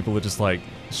 Some people are just like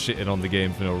shitting on the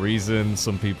game for no reason.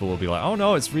 Some people will be like, oh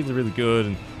no, it's really, really good.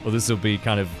 And others will be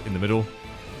kind of in the middle.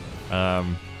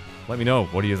 Let me know.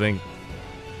 What do you think?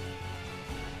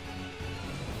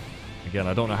 Again,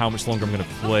 I don't know how much longer I'm going to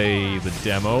play the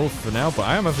demo for now, but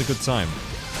I am having a good time.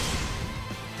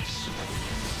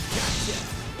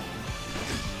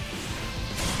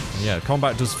 Yeah,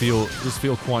 combat does feel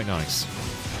quite nice.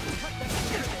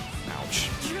 Ouch.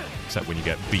 Except when you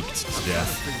get beaked to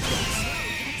death.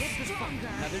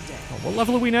 Oh, what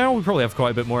level are we now? We probably have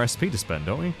quite a bit more SP to spend,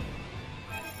 don't we?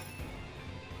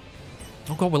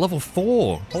 Oh god, we're level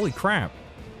 4! Holy crap.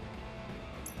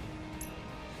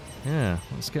 Yeah,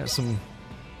 let's get some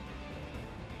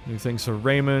new things for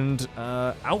Raymond.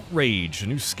 Outrage, a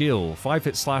new skill.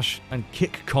 5-hit slash and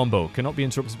kick combo. Cannot be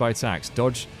interrupted by attacks.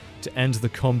 Dodge to end the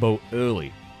combo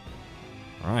early.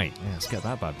 Alright, yeah, let's get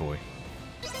that bad boy.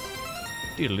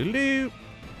 Diddle-doo-doo.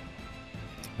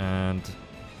 And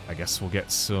I guess we'll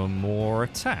get some more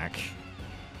attack.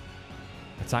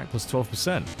 Attack plus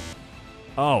 12%.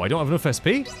 Oh, I don't have enough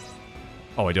SP?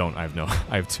 Oh, I don't. I have no.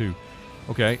 I have 2.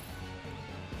 Okay.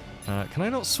 Can I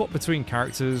not swap between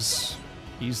characters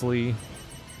easily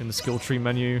in the skill tree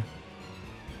menu?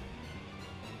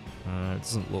 It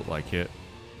doesn't look like it.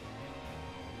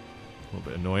 A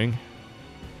little bit annoying.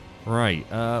 Right,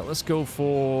 let's go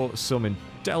for some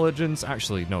intelligence.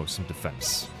 Actually, no, some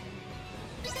defense.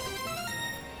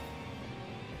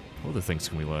 What other things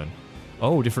can we learn?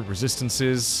 Oh, different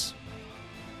resistances.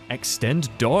 Extend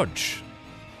dodge.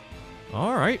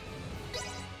 Alright.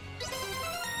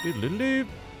 Doodle-doodle-doo.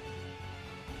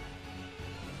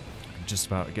 Just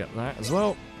about to get that as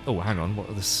well. Oh, hang on.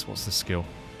 What's this skill?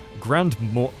 Grand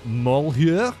Mole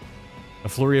here. A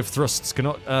flurry of thrusts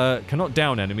cannot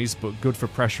down enemies, but good for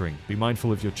pressuring. Be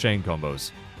mindful of your chain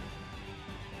combos.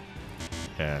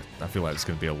 Yeah, I feel like there's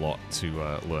going to be a lot to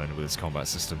learn with this combat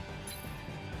system.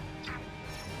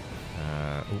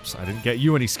 Oops, I didn't get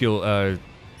you any skill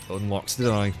unlocks, did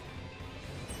I?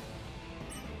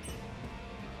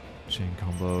 Chain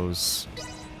combos.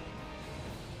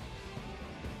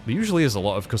 There usually is a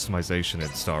lot of customization in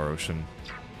Star Ocean.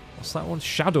 What's that one?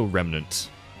 Shadow Remnant.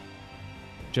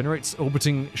 Generates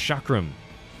orbiting chakram.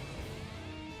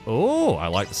 Oh, I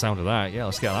like the sound of that. Yeah,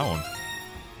 let's get that one.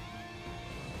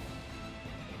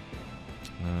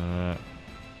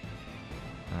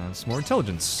 And some more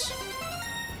intelligence.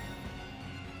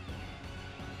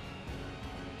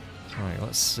 Alright,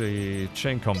 let's see.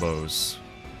 Chain combos.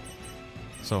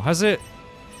 So, has it...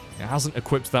 It hasn't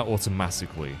equipped that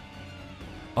automatically.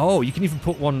 Oh, you can even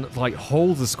put one, like,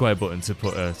 hold the square button to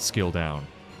put a skill down.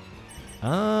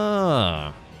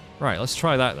 Ah. Right, let's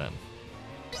try that then.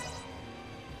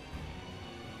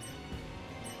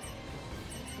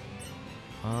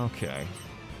 Okay.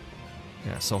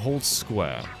 Yeah, so hold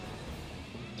square.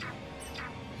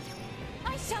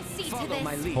 I shall see to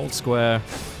this. Hold square.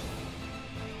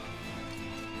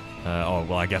 Oh,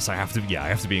 well, I guess I have to... Yeah, I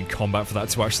have to be in combat for that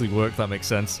to actually work. That makes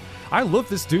sense. I love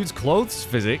this dude's clothes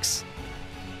physics.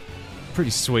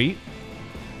 Pretty sweet.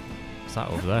 What's that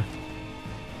over there?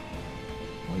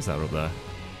 What is that up there?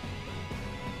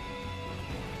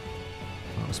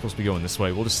 Oh, we're supposed to be going this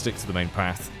way. We'll just stick to the main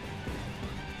path.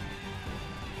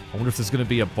 I wonder if there's going to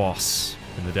be a boss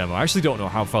in the demo. I actually don't know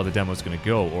how far the demo is going to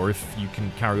go, or if you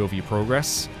can carry over your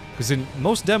progress. Because in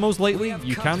most demos lately,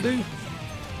 you can do.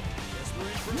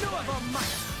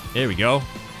 Here we go.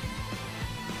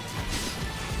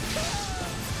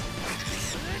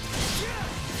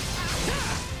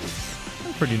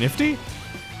 Pretty nifty.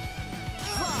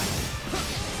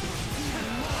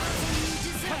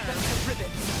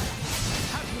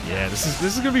 Yeah, this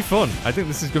is gonna be fun. I think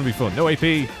this is gonna be fun. No AP.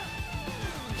 I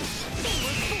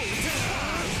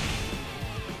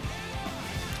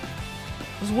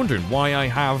was wondering why I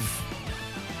have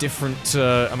different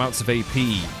amounts of AP.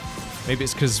 Maybe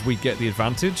it's because we get the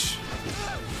advantage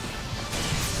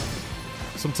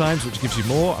sometimes, which gives you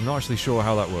more. I'm not actually sure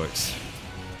how that works.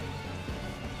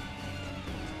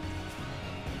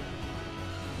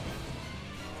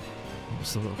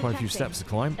 Still got quite a few steps to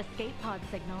climb. Escape pod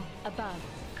signal above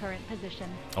current position.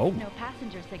 Oh. No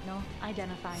passenger signal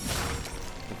identified.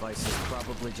 Device is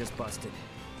probably just busted.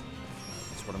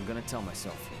 That's what I'm gonna tell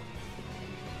myself.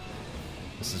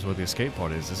 This is where the escape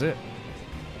pod is it?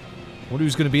 I wonder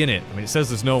who's going to be in it. I mean, it says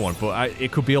there's no one, but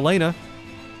it could be Elena.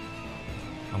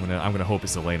 I'm gonna hope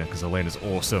it's Elena, because Elena's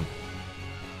awesome.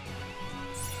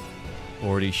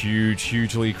 Already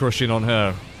hugely crushing on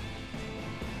her.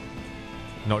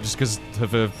 Not just because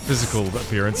of her physical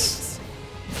appearance,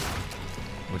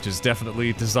 which is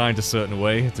definitely designed a certain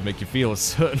way to make you feel a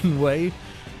certain way.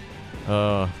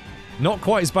 Not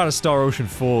quite as bad as Star Ocean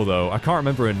 4, though. I can't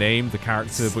remember her name, the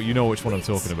character, but you know which one I'm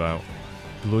talking about.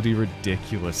 Bloody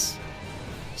ridiculous.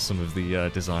 Some of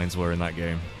the designs were in that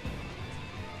game.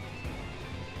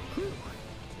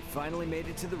 Finally made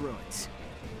it to the ruins.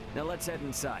 Now let's head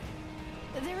inside.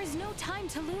 There is no time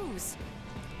to lose.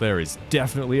 There is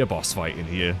definitely a boss fight in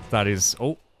here. That is...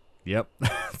 Oh, yep.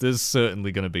 There's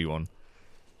certainly going to be one.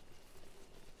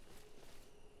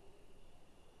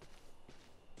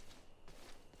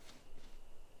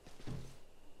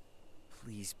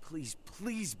 Please, please,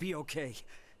 please be okay.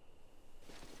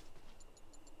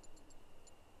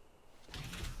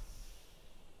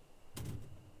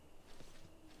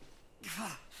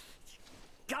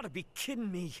 Gotta be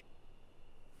kidding me.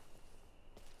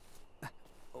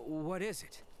 What is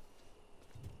it?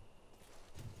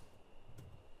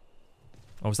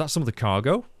 Oh, is that some of the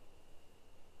cargo?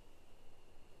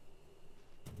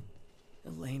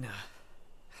 Elena.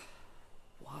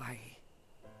 Why?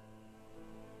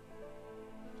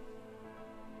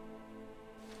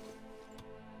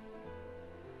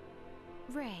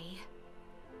 Ray.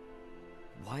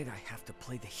 Why'd I have to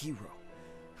play the hero?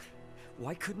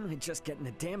 Why couldn't I just get in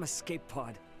a damn escape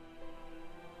pod?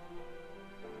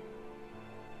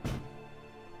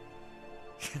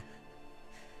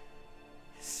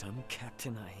 Some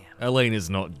captain I am.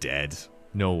 Elena's not dead.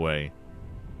 No way.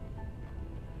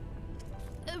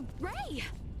 Ray!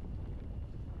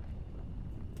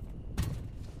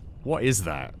 What is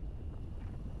that?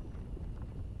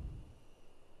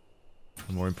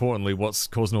 And more importantly, what's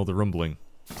causing all the rumbling?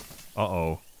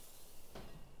 Uh-oh.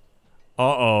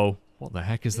 Uh-oh. What the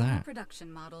heck is that?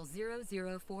 Production model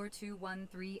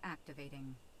 004213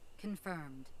 activating.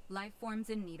 Confirmed. Life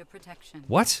forms in need of protection.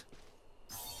 What?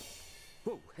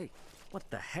 Whoa, hey, what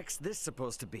the heck's this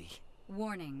supposed to be?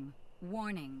 Warning.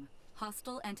 Warning.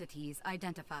 Hostile entities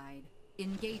identified.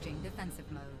 Engaging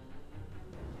defensive mode.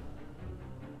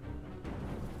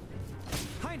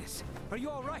 Highness, are you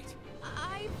all right?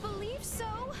 I believe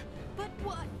so, but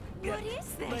what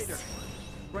is this? Later.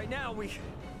 Right now, we've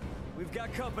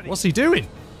got company. What's he doing?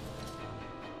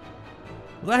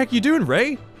 What the heck are you doing,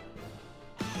 Ray?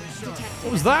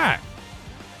 What was that?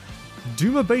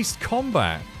 Duma-based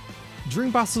combat.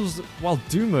 During battles while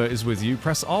Duma is with you,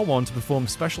 press R1 to perform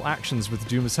special actions with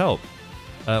Duma's help.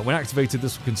 When activated,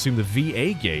 this will consume the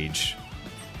VA gauge.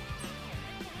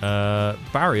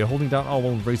 Barrier. Holding down R1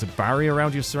 will raise a barrier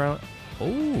around your surround.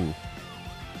 Oh.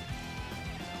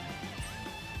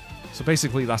 So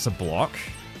basically, that's a block.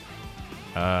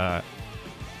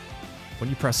 When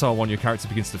you press R1, your character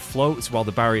begins to float while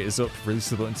the barrier is up. Release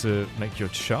the button to make your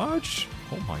charge.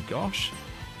 Oh my gosh.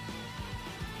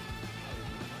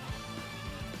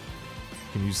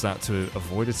 You can use that to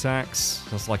avoid attacks.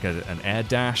 That's like an air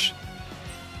dash.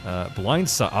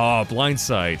 Blindside. Ah,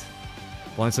 blindside.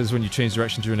 Blindside is when you change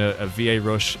direction during a VA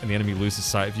rush and the enemy loses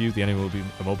sight of you. The enemy will be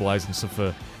immobilized and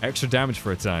suffer extra damage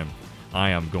for a time. I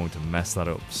am going to mess that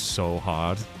up so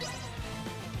hard.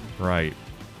 Right.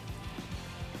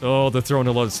 Oh, they're throwing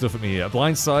a lot of stuff at me here.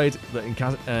 Blindside that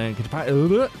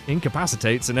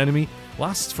incapacitates an enemy.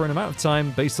 Lasts for an amount of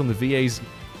time based on the VA's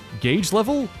gauge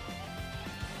level.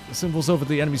 The symbols over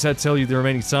the enemy's head tell you the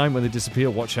remaining time. When they disappear,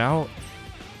 watch out.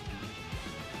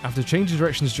 After changing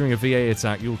directions during a VA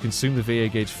attack, you will consume the VA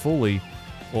gauge fully,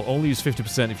 or only use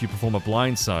 50% if you perform a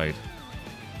blindside.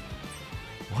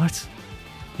 What?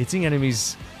 Hitting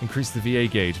enemies increase the VA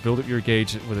gauge. Build up your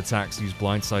gauge with attacks. Use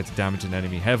blindside to damage an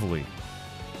enemy heavily.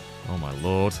 Oh my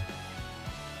lord.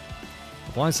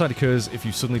 A blindside occurs if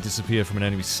you suddenly disappear from an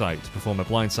enemy's sight. To perform a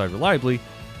blindside reliably,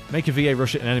 make a VA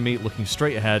rush at an enemy looking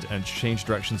straight ahead and change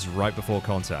directions right before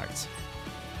contact.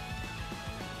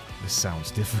 This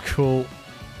sounds difficult.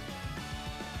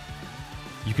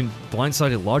 You can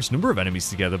blindside a large number of enemies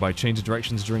together by changing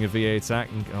directions during a VA attack.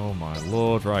 And, oh my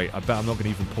lord, right. I bet I'm not going to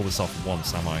even pull this off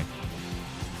once, am I?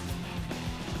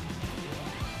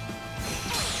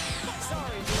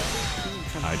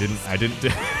 I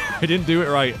didn't do it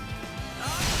right.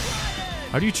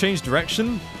 How do you change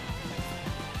direction?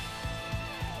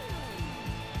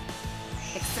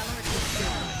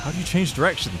 How do you change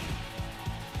direction?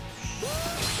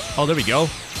 Oh, there we go.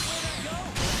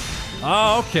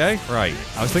 Oh, okay. Right.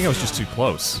 I was thinking I was just too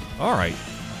close. Alright.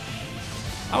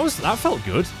 That felt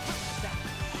good.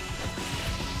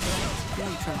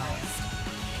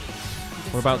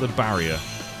 What about the barrier?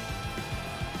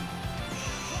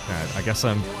 Okay, I guess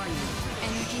I'm...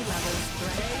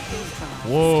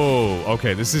 Whoa.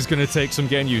 Okay, this is going to take some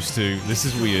getting used to. This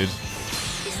is weird.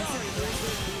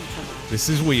 This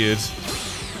is weird.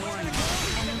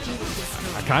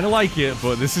 I kind of like it,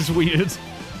 but this is weird.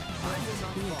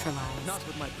 Not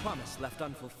with my promise left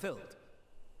unfulfilled.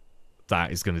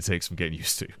 That is going to take some getting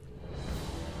used to.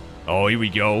 Oh, here we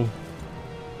go.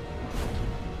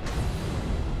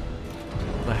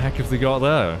 What the heck have they got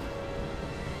there?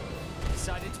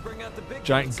 Decided to bring out the big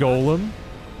Giant golem.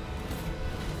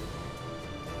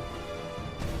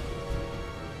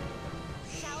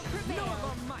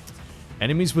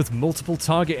 Enemies with multiple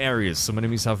target areas. Some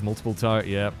enemies have multiple target.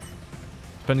 Yeah.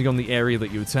 Depending on the area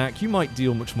that you attack, you might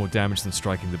deal much more damage than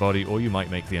striking the body, or you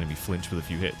might make the enemy flinch with a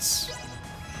few hits.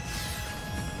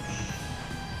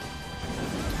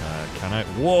 Can I?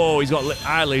 Whoa, he's got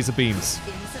laser beams.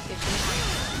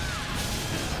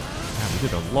 Man, we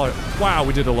did a lot. Wow,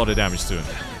 we did a lot of damage to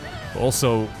him. But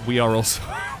also, we are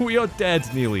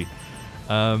dead nearly.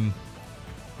 Oh,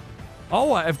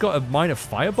 I've got a minor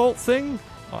firebolt thing.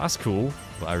 Oh, that's cool.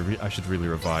 But I should really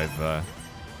revive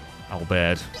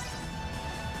Albert.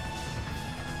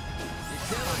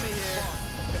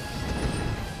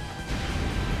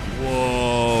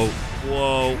 Whoa.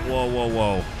 Whoa, whoa, whoa,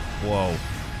 whoa. Whoa.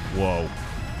 Whoa.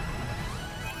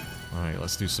 Alright,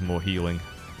 let's do some more healing.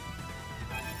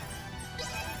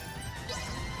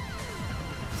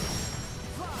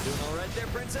 Doing all right there,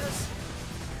 princess?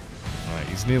 Alright,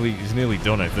 he's nearly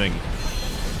done, I think.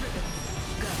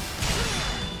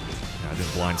 Yeah, I did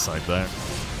blindside there.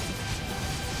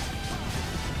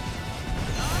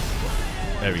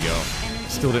 There we go.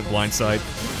 Still didn't blindside.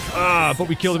 Ah, but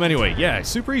we killed him anyway. Yeah,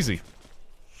 super easy.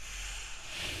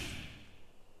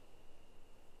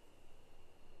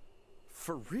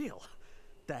 For real?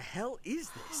 The hell is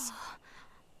this?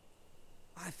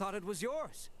 I thought it was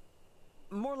yours.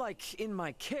 More like in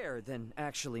my care than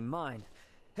actually mine.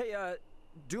 Hey,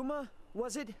 Duma,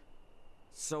 was it?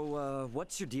 So,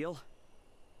 what's your deal?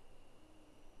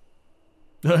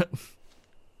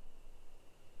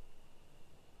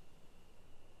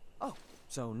 Oh,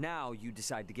 so now you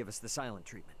decide to give us the silent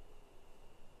treatment.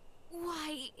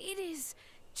 Why, it is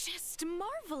just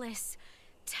marvelous.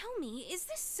 Tell me, is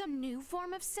this some new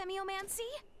form of semiomancy?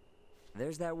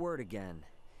 There's that word again.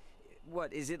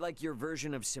 What, is it like your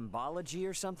version of symbology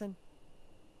or something?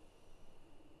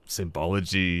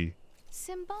 Symbology.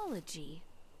 Symbology.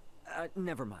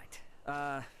 Never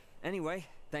mind. Anyway,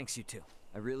 thanks you two.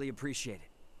 I really appreciate it.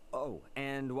 Oh,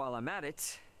 and while I'm at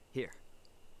it, here.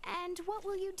 And what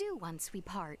will you do once we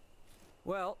part?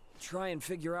 Well, try and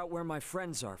figure out where my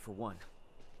friends are, for one.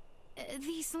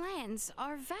 These lands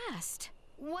are vast.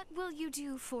 What will you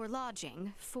do for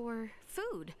lodging, for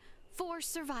food, for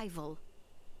survival?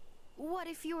 What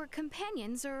if your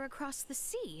companions are across the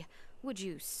sea? Would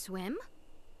you swim?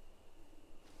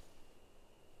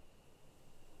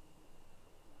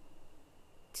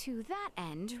 To that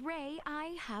end, Ray,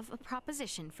 I have a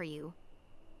proposition for you.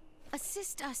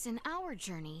 Assist us in our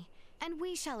journey, and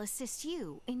we shall assist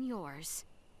you in yours.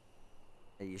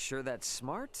 Are you sure that's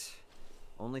smart?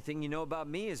 Only thing you know about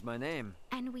me is my name.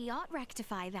 And we ought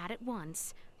rectify that at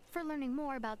once, for learning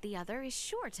more about the other is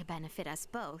sure to benefit us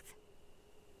both.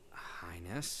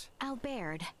 Highness?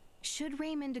 Albert, should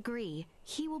Raymond agree,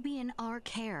 he will be in our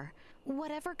care.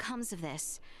 Whatever comes of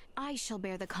this, I shall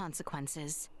bear the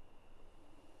consequences.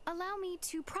 Allow me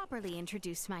to properly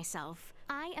introduce myself.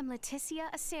 I am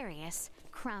Leticia Asarius,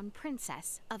 Crown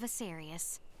Princess of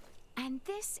Asarius. And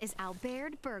this is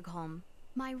Albert Bergholm,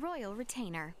 my royal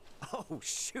retainer. Oh,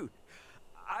 shoot.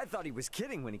 I thought he was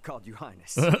kidding when he called you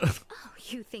Highness. Oh,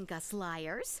 you think us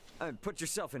liars? Put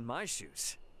yourself in my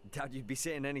shoes. Doubt you'd be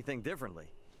saying anything differently.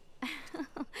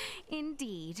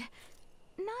 Indeed.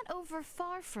 Not over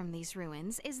far from these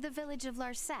ruins is the village of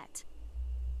Larset.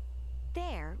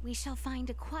 There, we shall find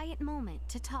a quiet moment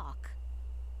to talk.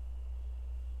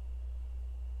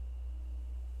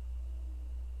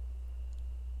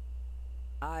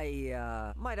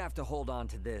 I, might have to hold on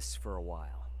to this for a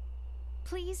while.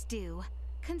 Please do.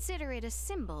 Consider it a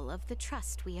symbol of the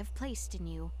trust we have placed in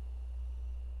you.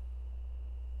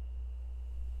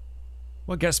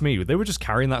 What gets me, they were just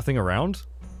carrying that thing around?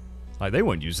 Like, they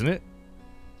weren't using it.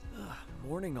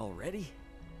 Morning already?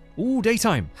 Ooh,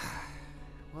 daytime.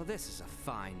 Well, this is a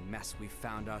fine mess we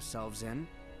found ourselves in.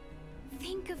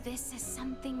 Think of this as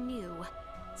something new.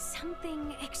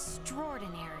 Something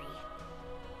extraordinary.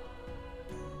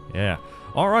 Yeah.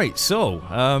 Alright, so,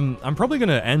 I'm probably going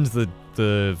to end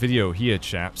the video here,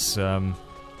 chaps. Have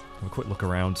a quick look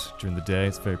around during the day.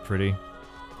 It's very pretty.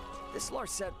 This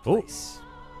Larset place,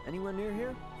 anywhere near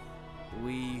here?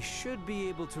 We should be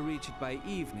able to reach it by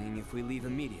evening if we leave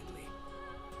immediately.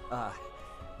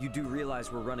 You do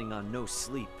realize we're running on no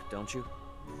sleep, don't you?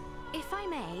 If I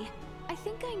may, I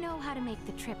think I know how to make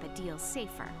the trip a deal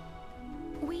safer.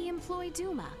 We employ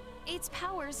Duma. Its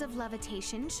powers of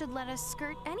levitation should let us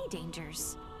skirt any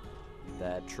dangers.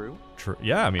 That true? True.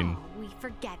 Yeah, I mean... Oh, we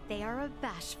forget they are a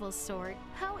bashful sort.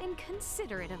 How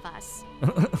inconsiderate of us.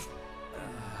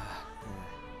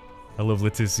 I love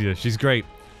Leticia. She's great.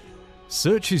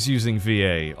 Search is using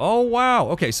VA. Oh, wow.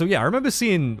 Okay, so yeah, I remember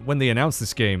seeing when they announced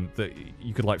this game that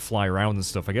you could, like, fly around and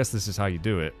stuff. I guess this is how you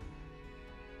do it.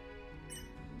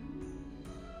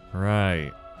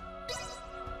 Right.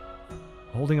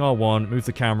 Holding R1, move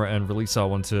the camera, and release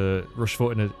R1 to rush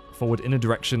forward in a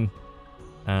direction.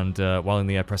 And while in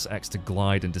the air, press X to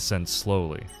glide and descend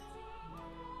slowly.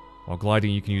 While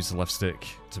gliding, you can use the left stick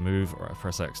to move, or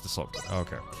press X to stop.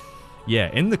 Okay.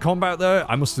 Yeah, in the combat there,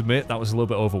 I must admit, that was a little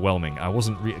bit overwhelming. I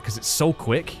wasn't really... because it's so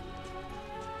quick.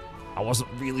 I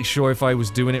wasn't really sure if I was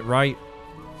doing it right.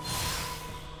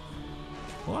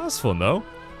 Well, that's fun, though.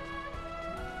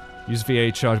 Use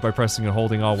VA charge by pressing and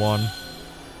holding R1.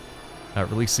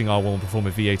 Releasing R1 will perform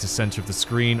a VA to center of the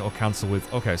screen, or cancel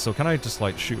with... Okay, so can I just,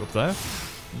 like, shoot up there?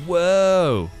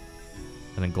 Whoa!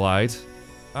 And then glide.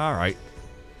 Alright.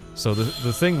 So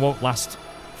the thing won't last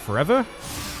forever?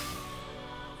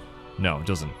 No, it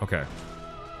doesn't. Okay.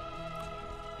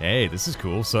 Hey, this is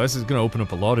cool. So this is going to open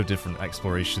up a lot of different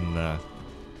exploration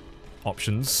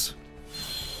options.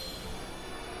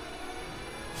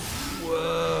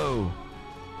 Whoa!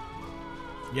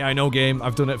 Yeah, I know, game.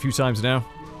 I've done it a few times now.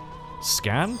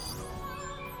 Scan?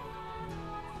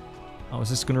 Oh, is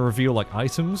this going to reveal, like,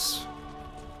 items?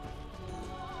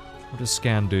 What does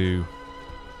scan do?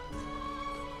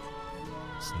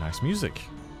 It's nice music.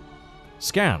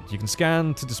 Scan. You can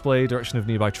scan to display direction of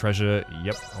nearby treasure.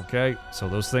 Yep, okay. So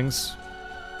those things.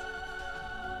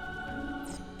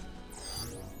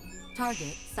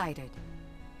 Target sighted.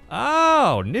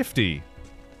 Oh, nifty.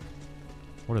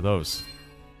 What are those?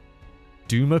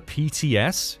 Duma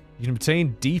PTS? You can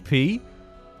obtain DP.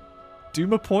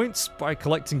 Duma points by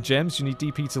collecting gems. You need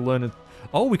DP to learn...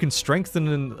 Oh, we can strengthen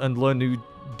and learn new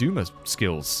Duma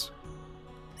skills.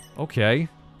 Okay.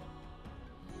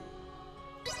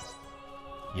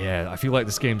 Yeah, I feel like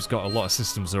this game's got a lot of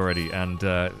systems already, and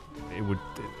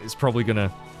it's probably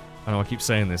gonna, I know I keep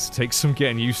saying this, take some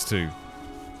getting used to.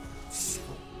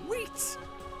 Sweet.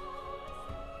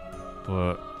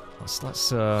 But let's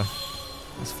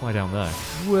fly down there.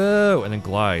 Whoa, and then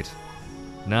glide.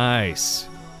 Nice.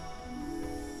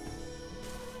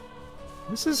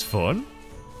 This is fun.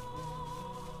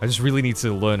 I just really need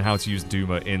to learn how to use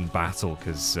Duma in battle,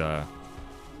 because,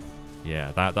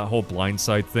 yeah, that whole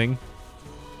blindside thing.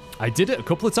 I did it a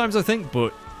couple of times, I think,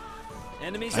 but I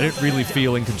didn't really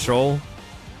feel in control.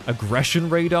 Aggression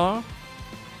radar?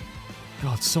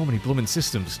 God, so many blooming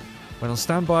systems. When on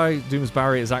standby, Duma's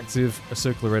barrier is active. A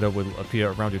circular radar will appear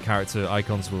around your character.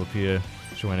 Icons will appear,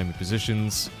 showing enemy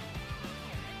positions.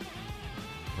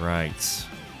 Right.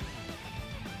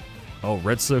 Oh,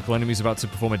 red circle enemies about to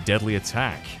perform a deadly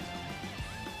attack.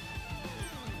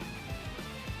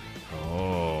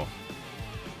 Oh.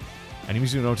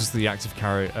 Enemies who notice the active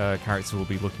character will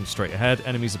be looking straight ahead.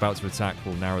 Enemies about to attack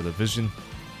will narrow their vision,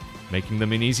 making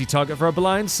them an easy target for a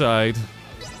blindside.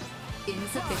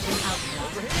 Insufficient output.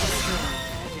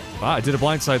 Ah, I did a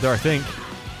blindside there, I think.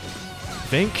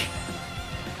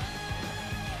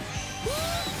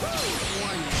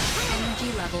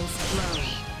 Energy levels low.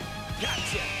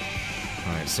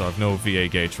 Alright, so I've no VA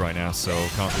gauge right now, so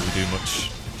can't really do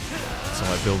much until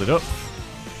I build it up.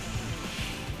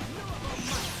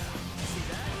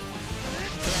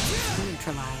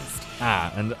 Neutralized.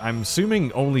 Ah, and I'm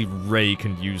assuming only Ray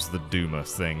can use the Duma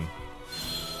thing.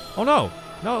 Oh no!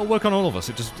 No, it'll work on all of us.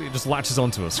 It just latches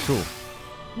onto us. Cool.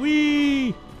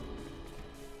 Whee!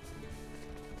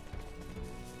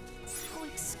 How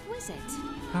exquisite.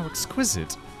 How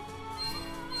exquisite.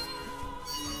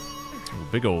 Ooh,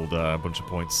 big old bunch of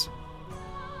points.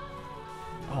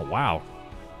 Oh, wow.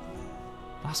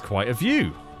 That's quite a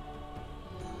view.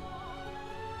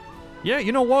 Yeah,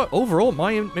 you know what? Overall,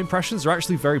 my impressions are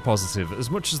actually very positive. As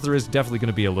much as there is definitely going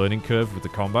to be a learning curve with the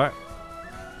combat,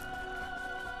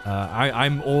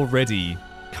 I'm already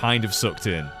kind of sucked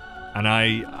in. And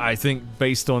I think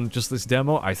based on just this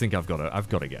demo, I think I've got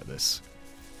to get this.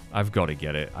 I've got to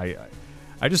get it.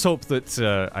 I just hope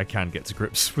that I can get to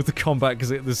grips with the combat, because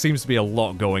there seems to be a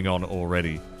lot going on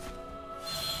already.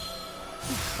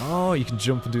 Oh, you can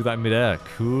jump and do that in midair.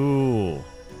 Cool.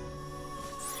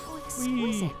 How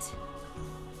exquisite.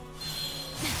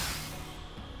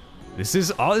 This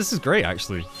is great,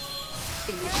 actually.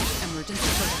 Emergency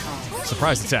protocol.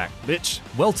 Surprise attack, bitch.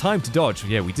 Well timed to dodge.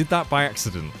 Yeah, we did that by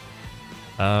accident.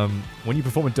 When you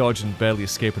perform a dodge and barely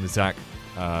escape an attack,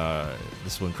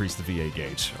 this will increase the VA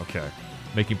gauge. Okay.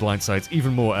 Making blindsides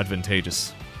even more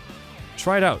advantageous.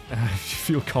 Try it out. If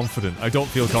you feel confident. I don't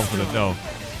feel confident, no.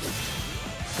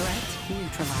 Threat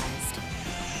neutralized.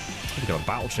 We got a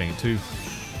battle chain, too.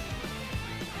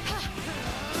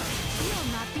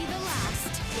 You'll not be the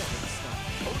last.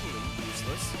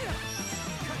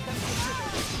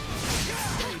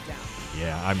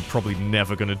 Yeah, I'm probably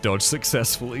never going to dodge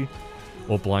successfully.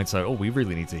 Or blindside. Oh, we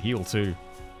really need to heal, too.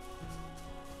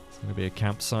 Is there going to be a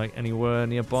campsite anywhere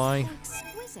nearby? How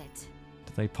exquisite.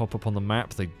 Do they pop up on the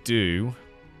map? They do.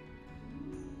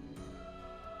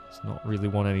 There's not really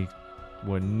one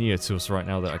anywhere near to us right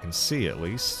now that I can see, at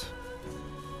least.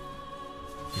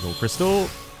 Big old crystal.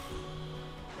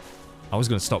 I was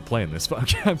going to stop playing this,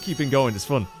 but I'm keeping going. It's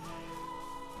fun.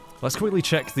 Let's quickly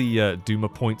check the Duma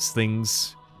points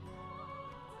things.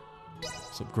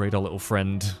 Let's upgrade our little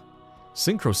friend.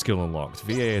 Synchro skill unlocked.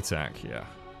 VA attack, yeah.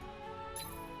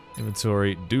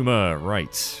 Inventory. Duma,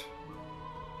 right.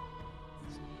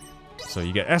 So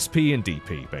you get SP and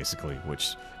DP, basically,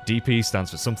 which DP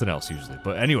stands for something else usually.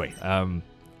 But anyway,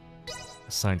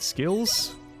 assigned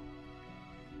skills.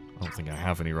 I don't think I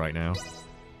have any right now.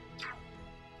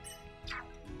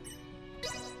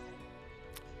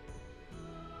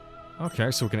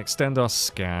 Okay, so we can extend our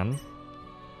scan.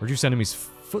 Reduce enemies'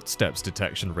 footsteps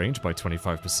detection range by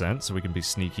 25%, so we can be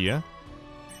sneakier.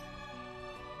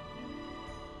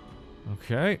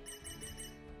 Okay.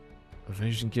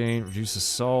 Evasion gain, reduce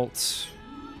assault.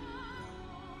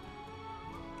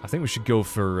 I think we should go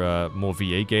for more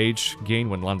VA gauge gain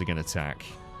when landing an attack.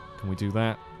 Can we do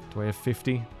that? Do I have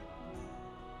 50?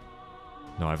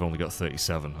 No, I've only got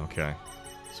 37. Okay.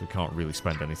 So we can't really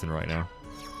spend anything right now.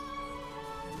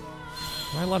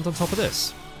 Can I land on top of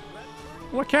this?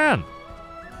 Oh, I can!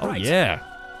 Oh, right. Yeah!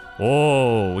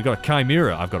 Oh, we got a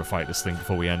Chimera. I've got to fight this thing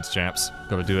before we end, chaps.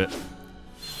 Got to do it.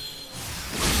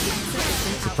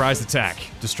 Surprise attack.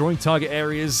 Destroying target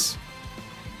areas.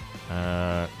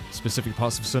 Specific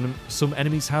parts of some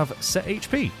enemies have set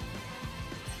HP.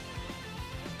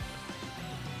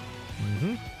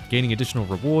 Gaining additional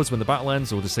rewards when the battle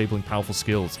ends or disabling powerful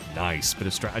skills. Nice. Bit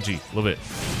of strategy. Love it.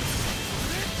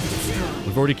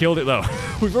 We've already killed it, though.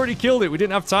 We've already killed it. We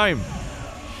didn't have time.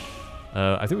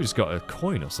 I think we just got a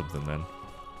coin or something then.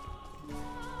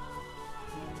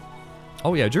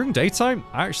 Oh, yeah. During daytime,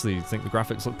 I actually think the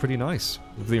graphics look pretty nice.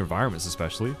 With the environments,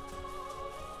 especially.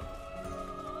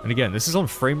 And again, this is on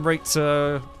frame rate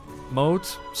mode,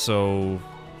 so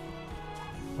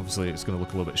obviously it's going to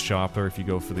look a little bit sharper if you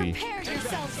go for the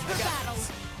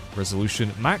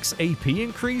resolution. Max AP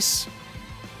increase?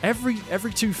 Every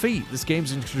 2 feet, this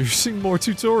game's introducing more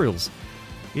tutorials.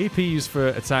 The AP used for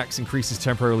attacks increases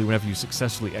temporarily whenever you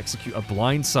successfully execute a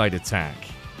blindside attack.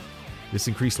 This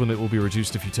increased limit will be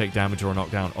reduced if you take damage or are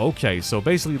knocked down. Okay, so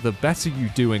basically the better you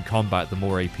do in combat, the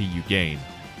more AP you gain.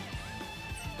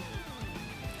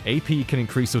 AP can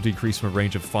increase or decrease from a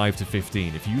range of 5 to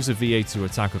 15. If you use a VA to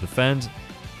attack or defend,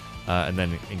 and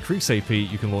then increase AP,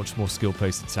 you can launch more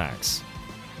skill-based attacks.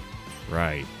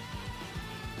 Right.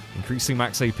 Increasing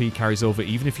max AP carries over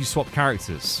even if you swap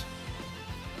characters.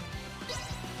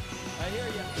 I hear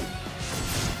ya.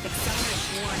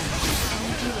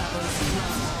 Energy levels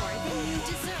low. More than you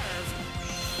deserve.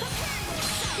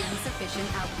 Insufficient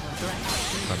output.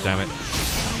 God damn it.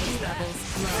 Energy levels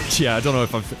low. Yeah, I don't know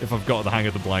if I've got the hang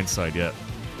of the blind side yet.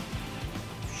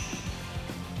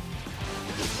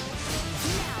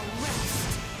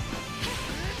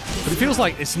 But it feels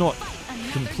like it's not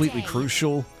completely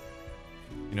crucial.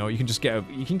 You know, you can just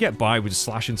get by with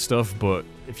slashing stuff, but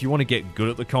if you want to get good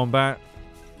at the combat,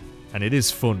 and it is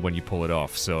fun when you pull it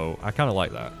off, so I kind of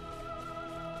like that.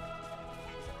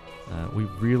 We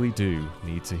really do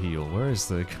need to heal. Where is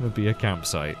there going to be a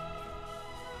campsite?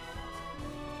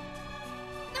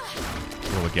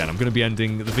 Well, again, I'm going to be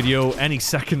ending the video any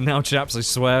second now, chaps, I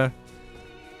swear.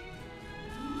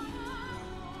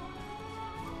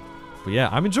 But yeah,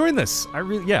 I'm enjoying this. I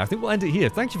think we'll end it here.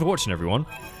 Thank you for watching, everyone.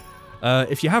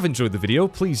 If you have enjoyed the video,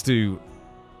 please do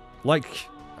like,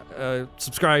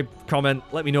 subscribe, comment,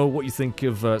 let me know what you think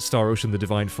of Star Ocean: The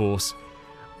Divine Force.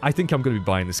 I think I'm going to be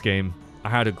buying this game. I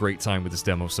had a great time with this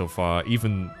demo so far,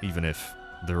 even if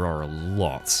there are a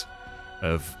lot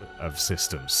of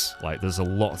systems. Like, there's a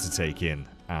lot to take in,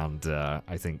 and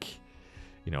I think,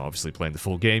 you know, obviously playing the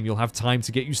full game, you'll have time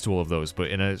to get used to all of those, but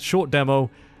in a short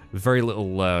demo, very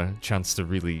little chance to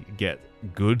really get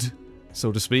good,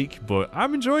 so to speak, but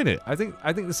I'm enjoying it. I think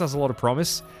this has a lot of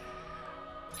promise,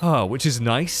 which is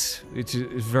nice. It's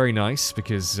very nice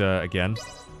because, again,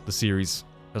 the series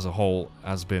as a whole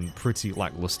has been pretty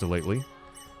lackluster lately.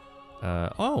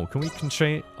 Oh,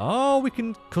 we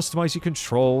can customize your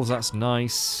controls. That's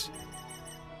nice.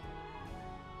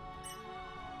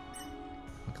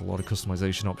 Like a lot of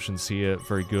customization options here.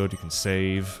 Very good. You can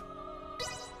save.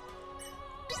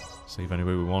 Save any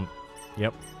way we want.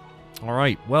 Yep.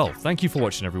 Alright, well, thank you for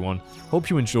watching, everyone. Hope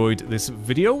you enjoyed this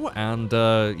video, and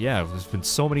yeah, there's been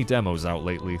so many demos out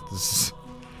lately. There's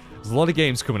a lot of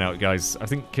games coming out, guys. I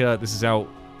think this is out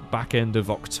back end of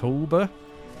October,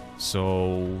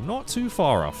 so not too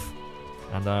far off.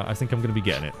 And I think I'm going to be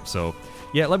getting it. So,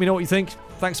 yeah, let me know what you think.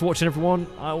 Thanks for watching, everyone.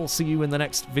 I will see you in the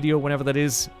next video, whenever that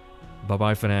is.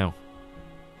 Bye-bye for now.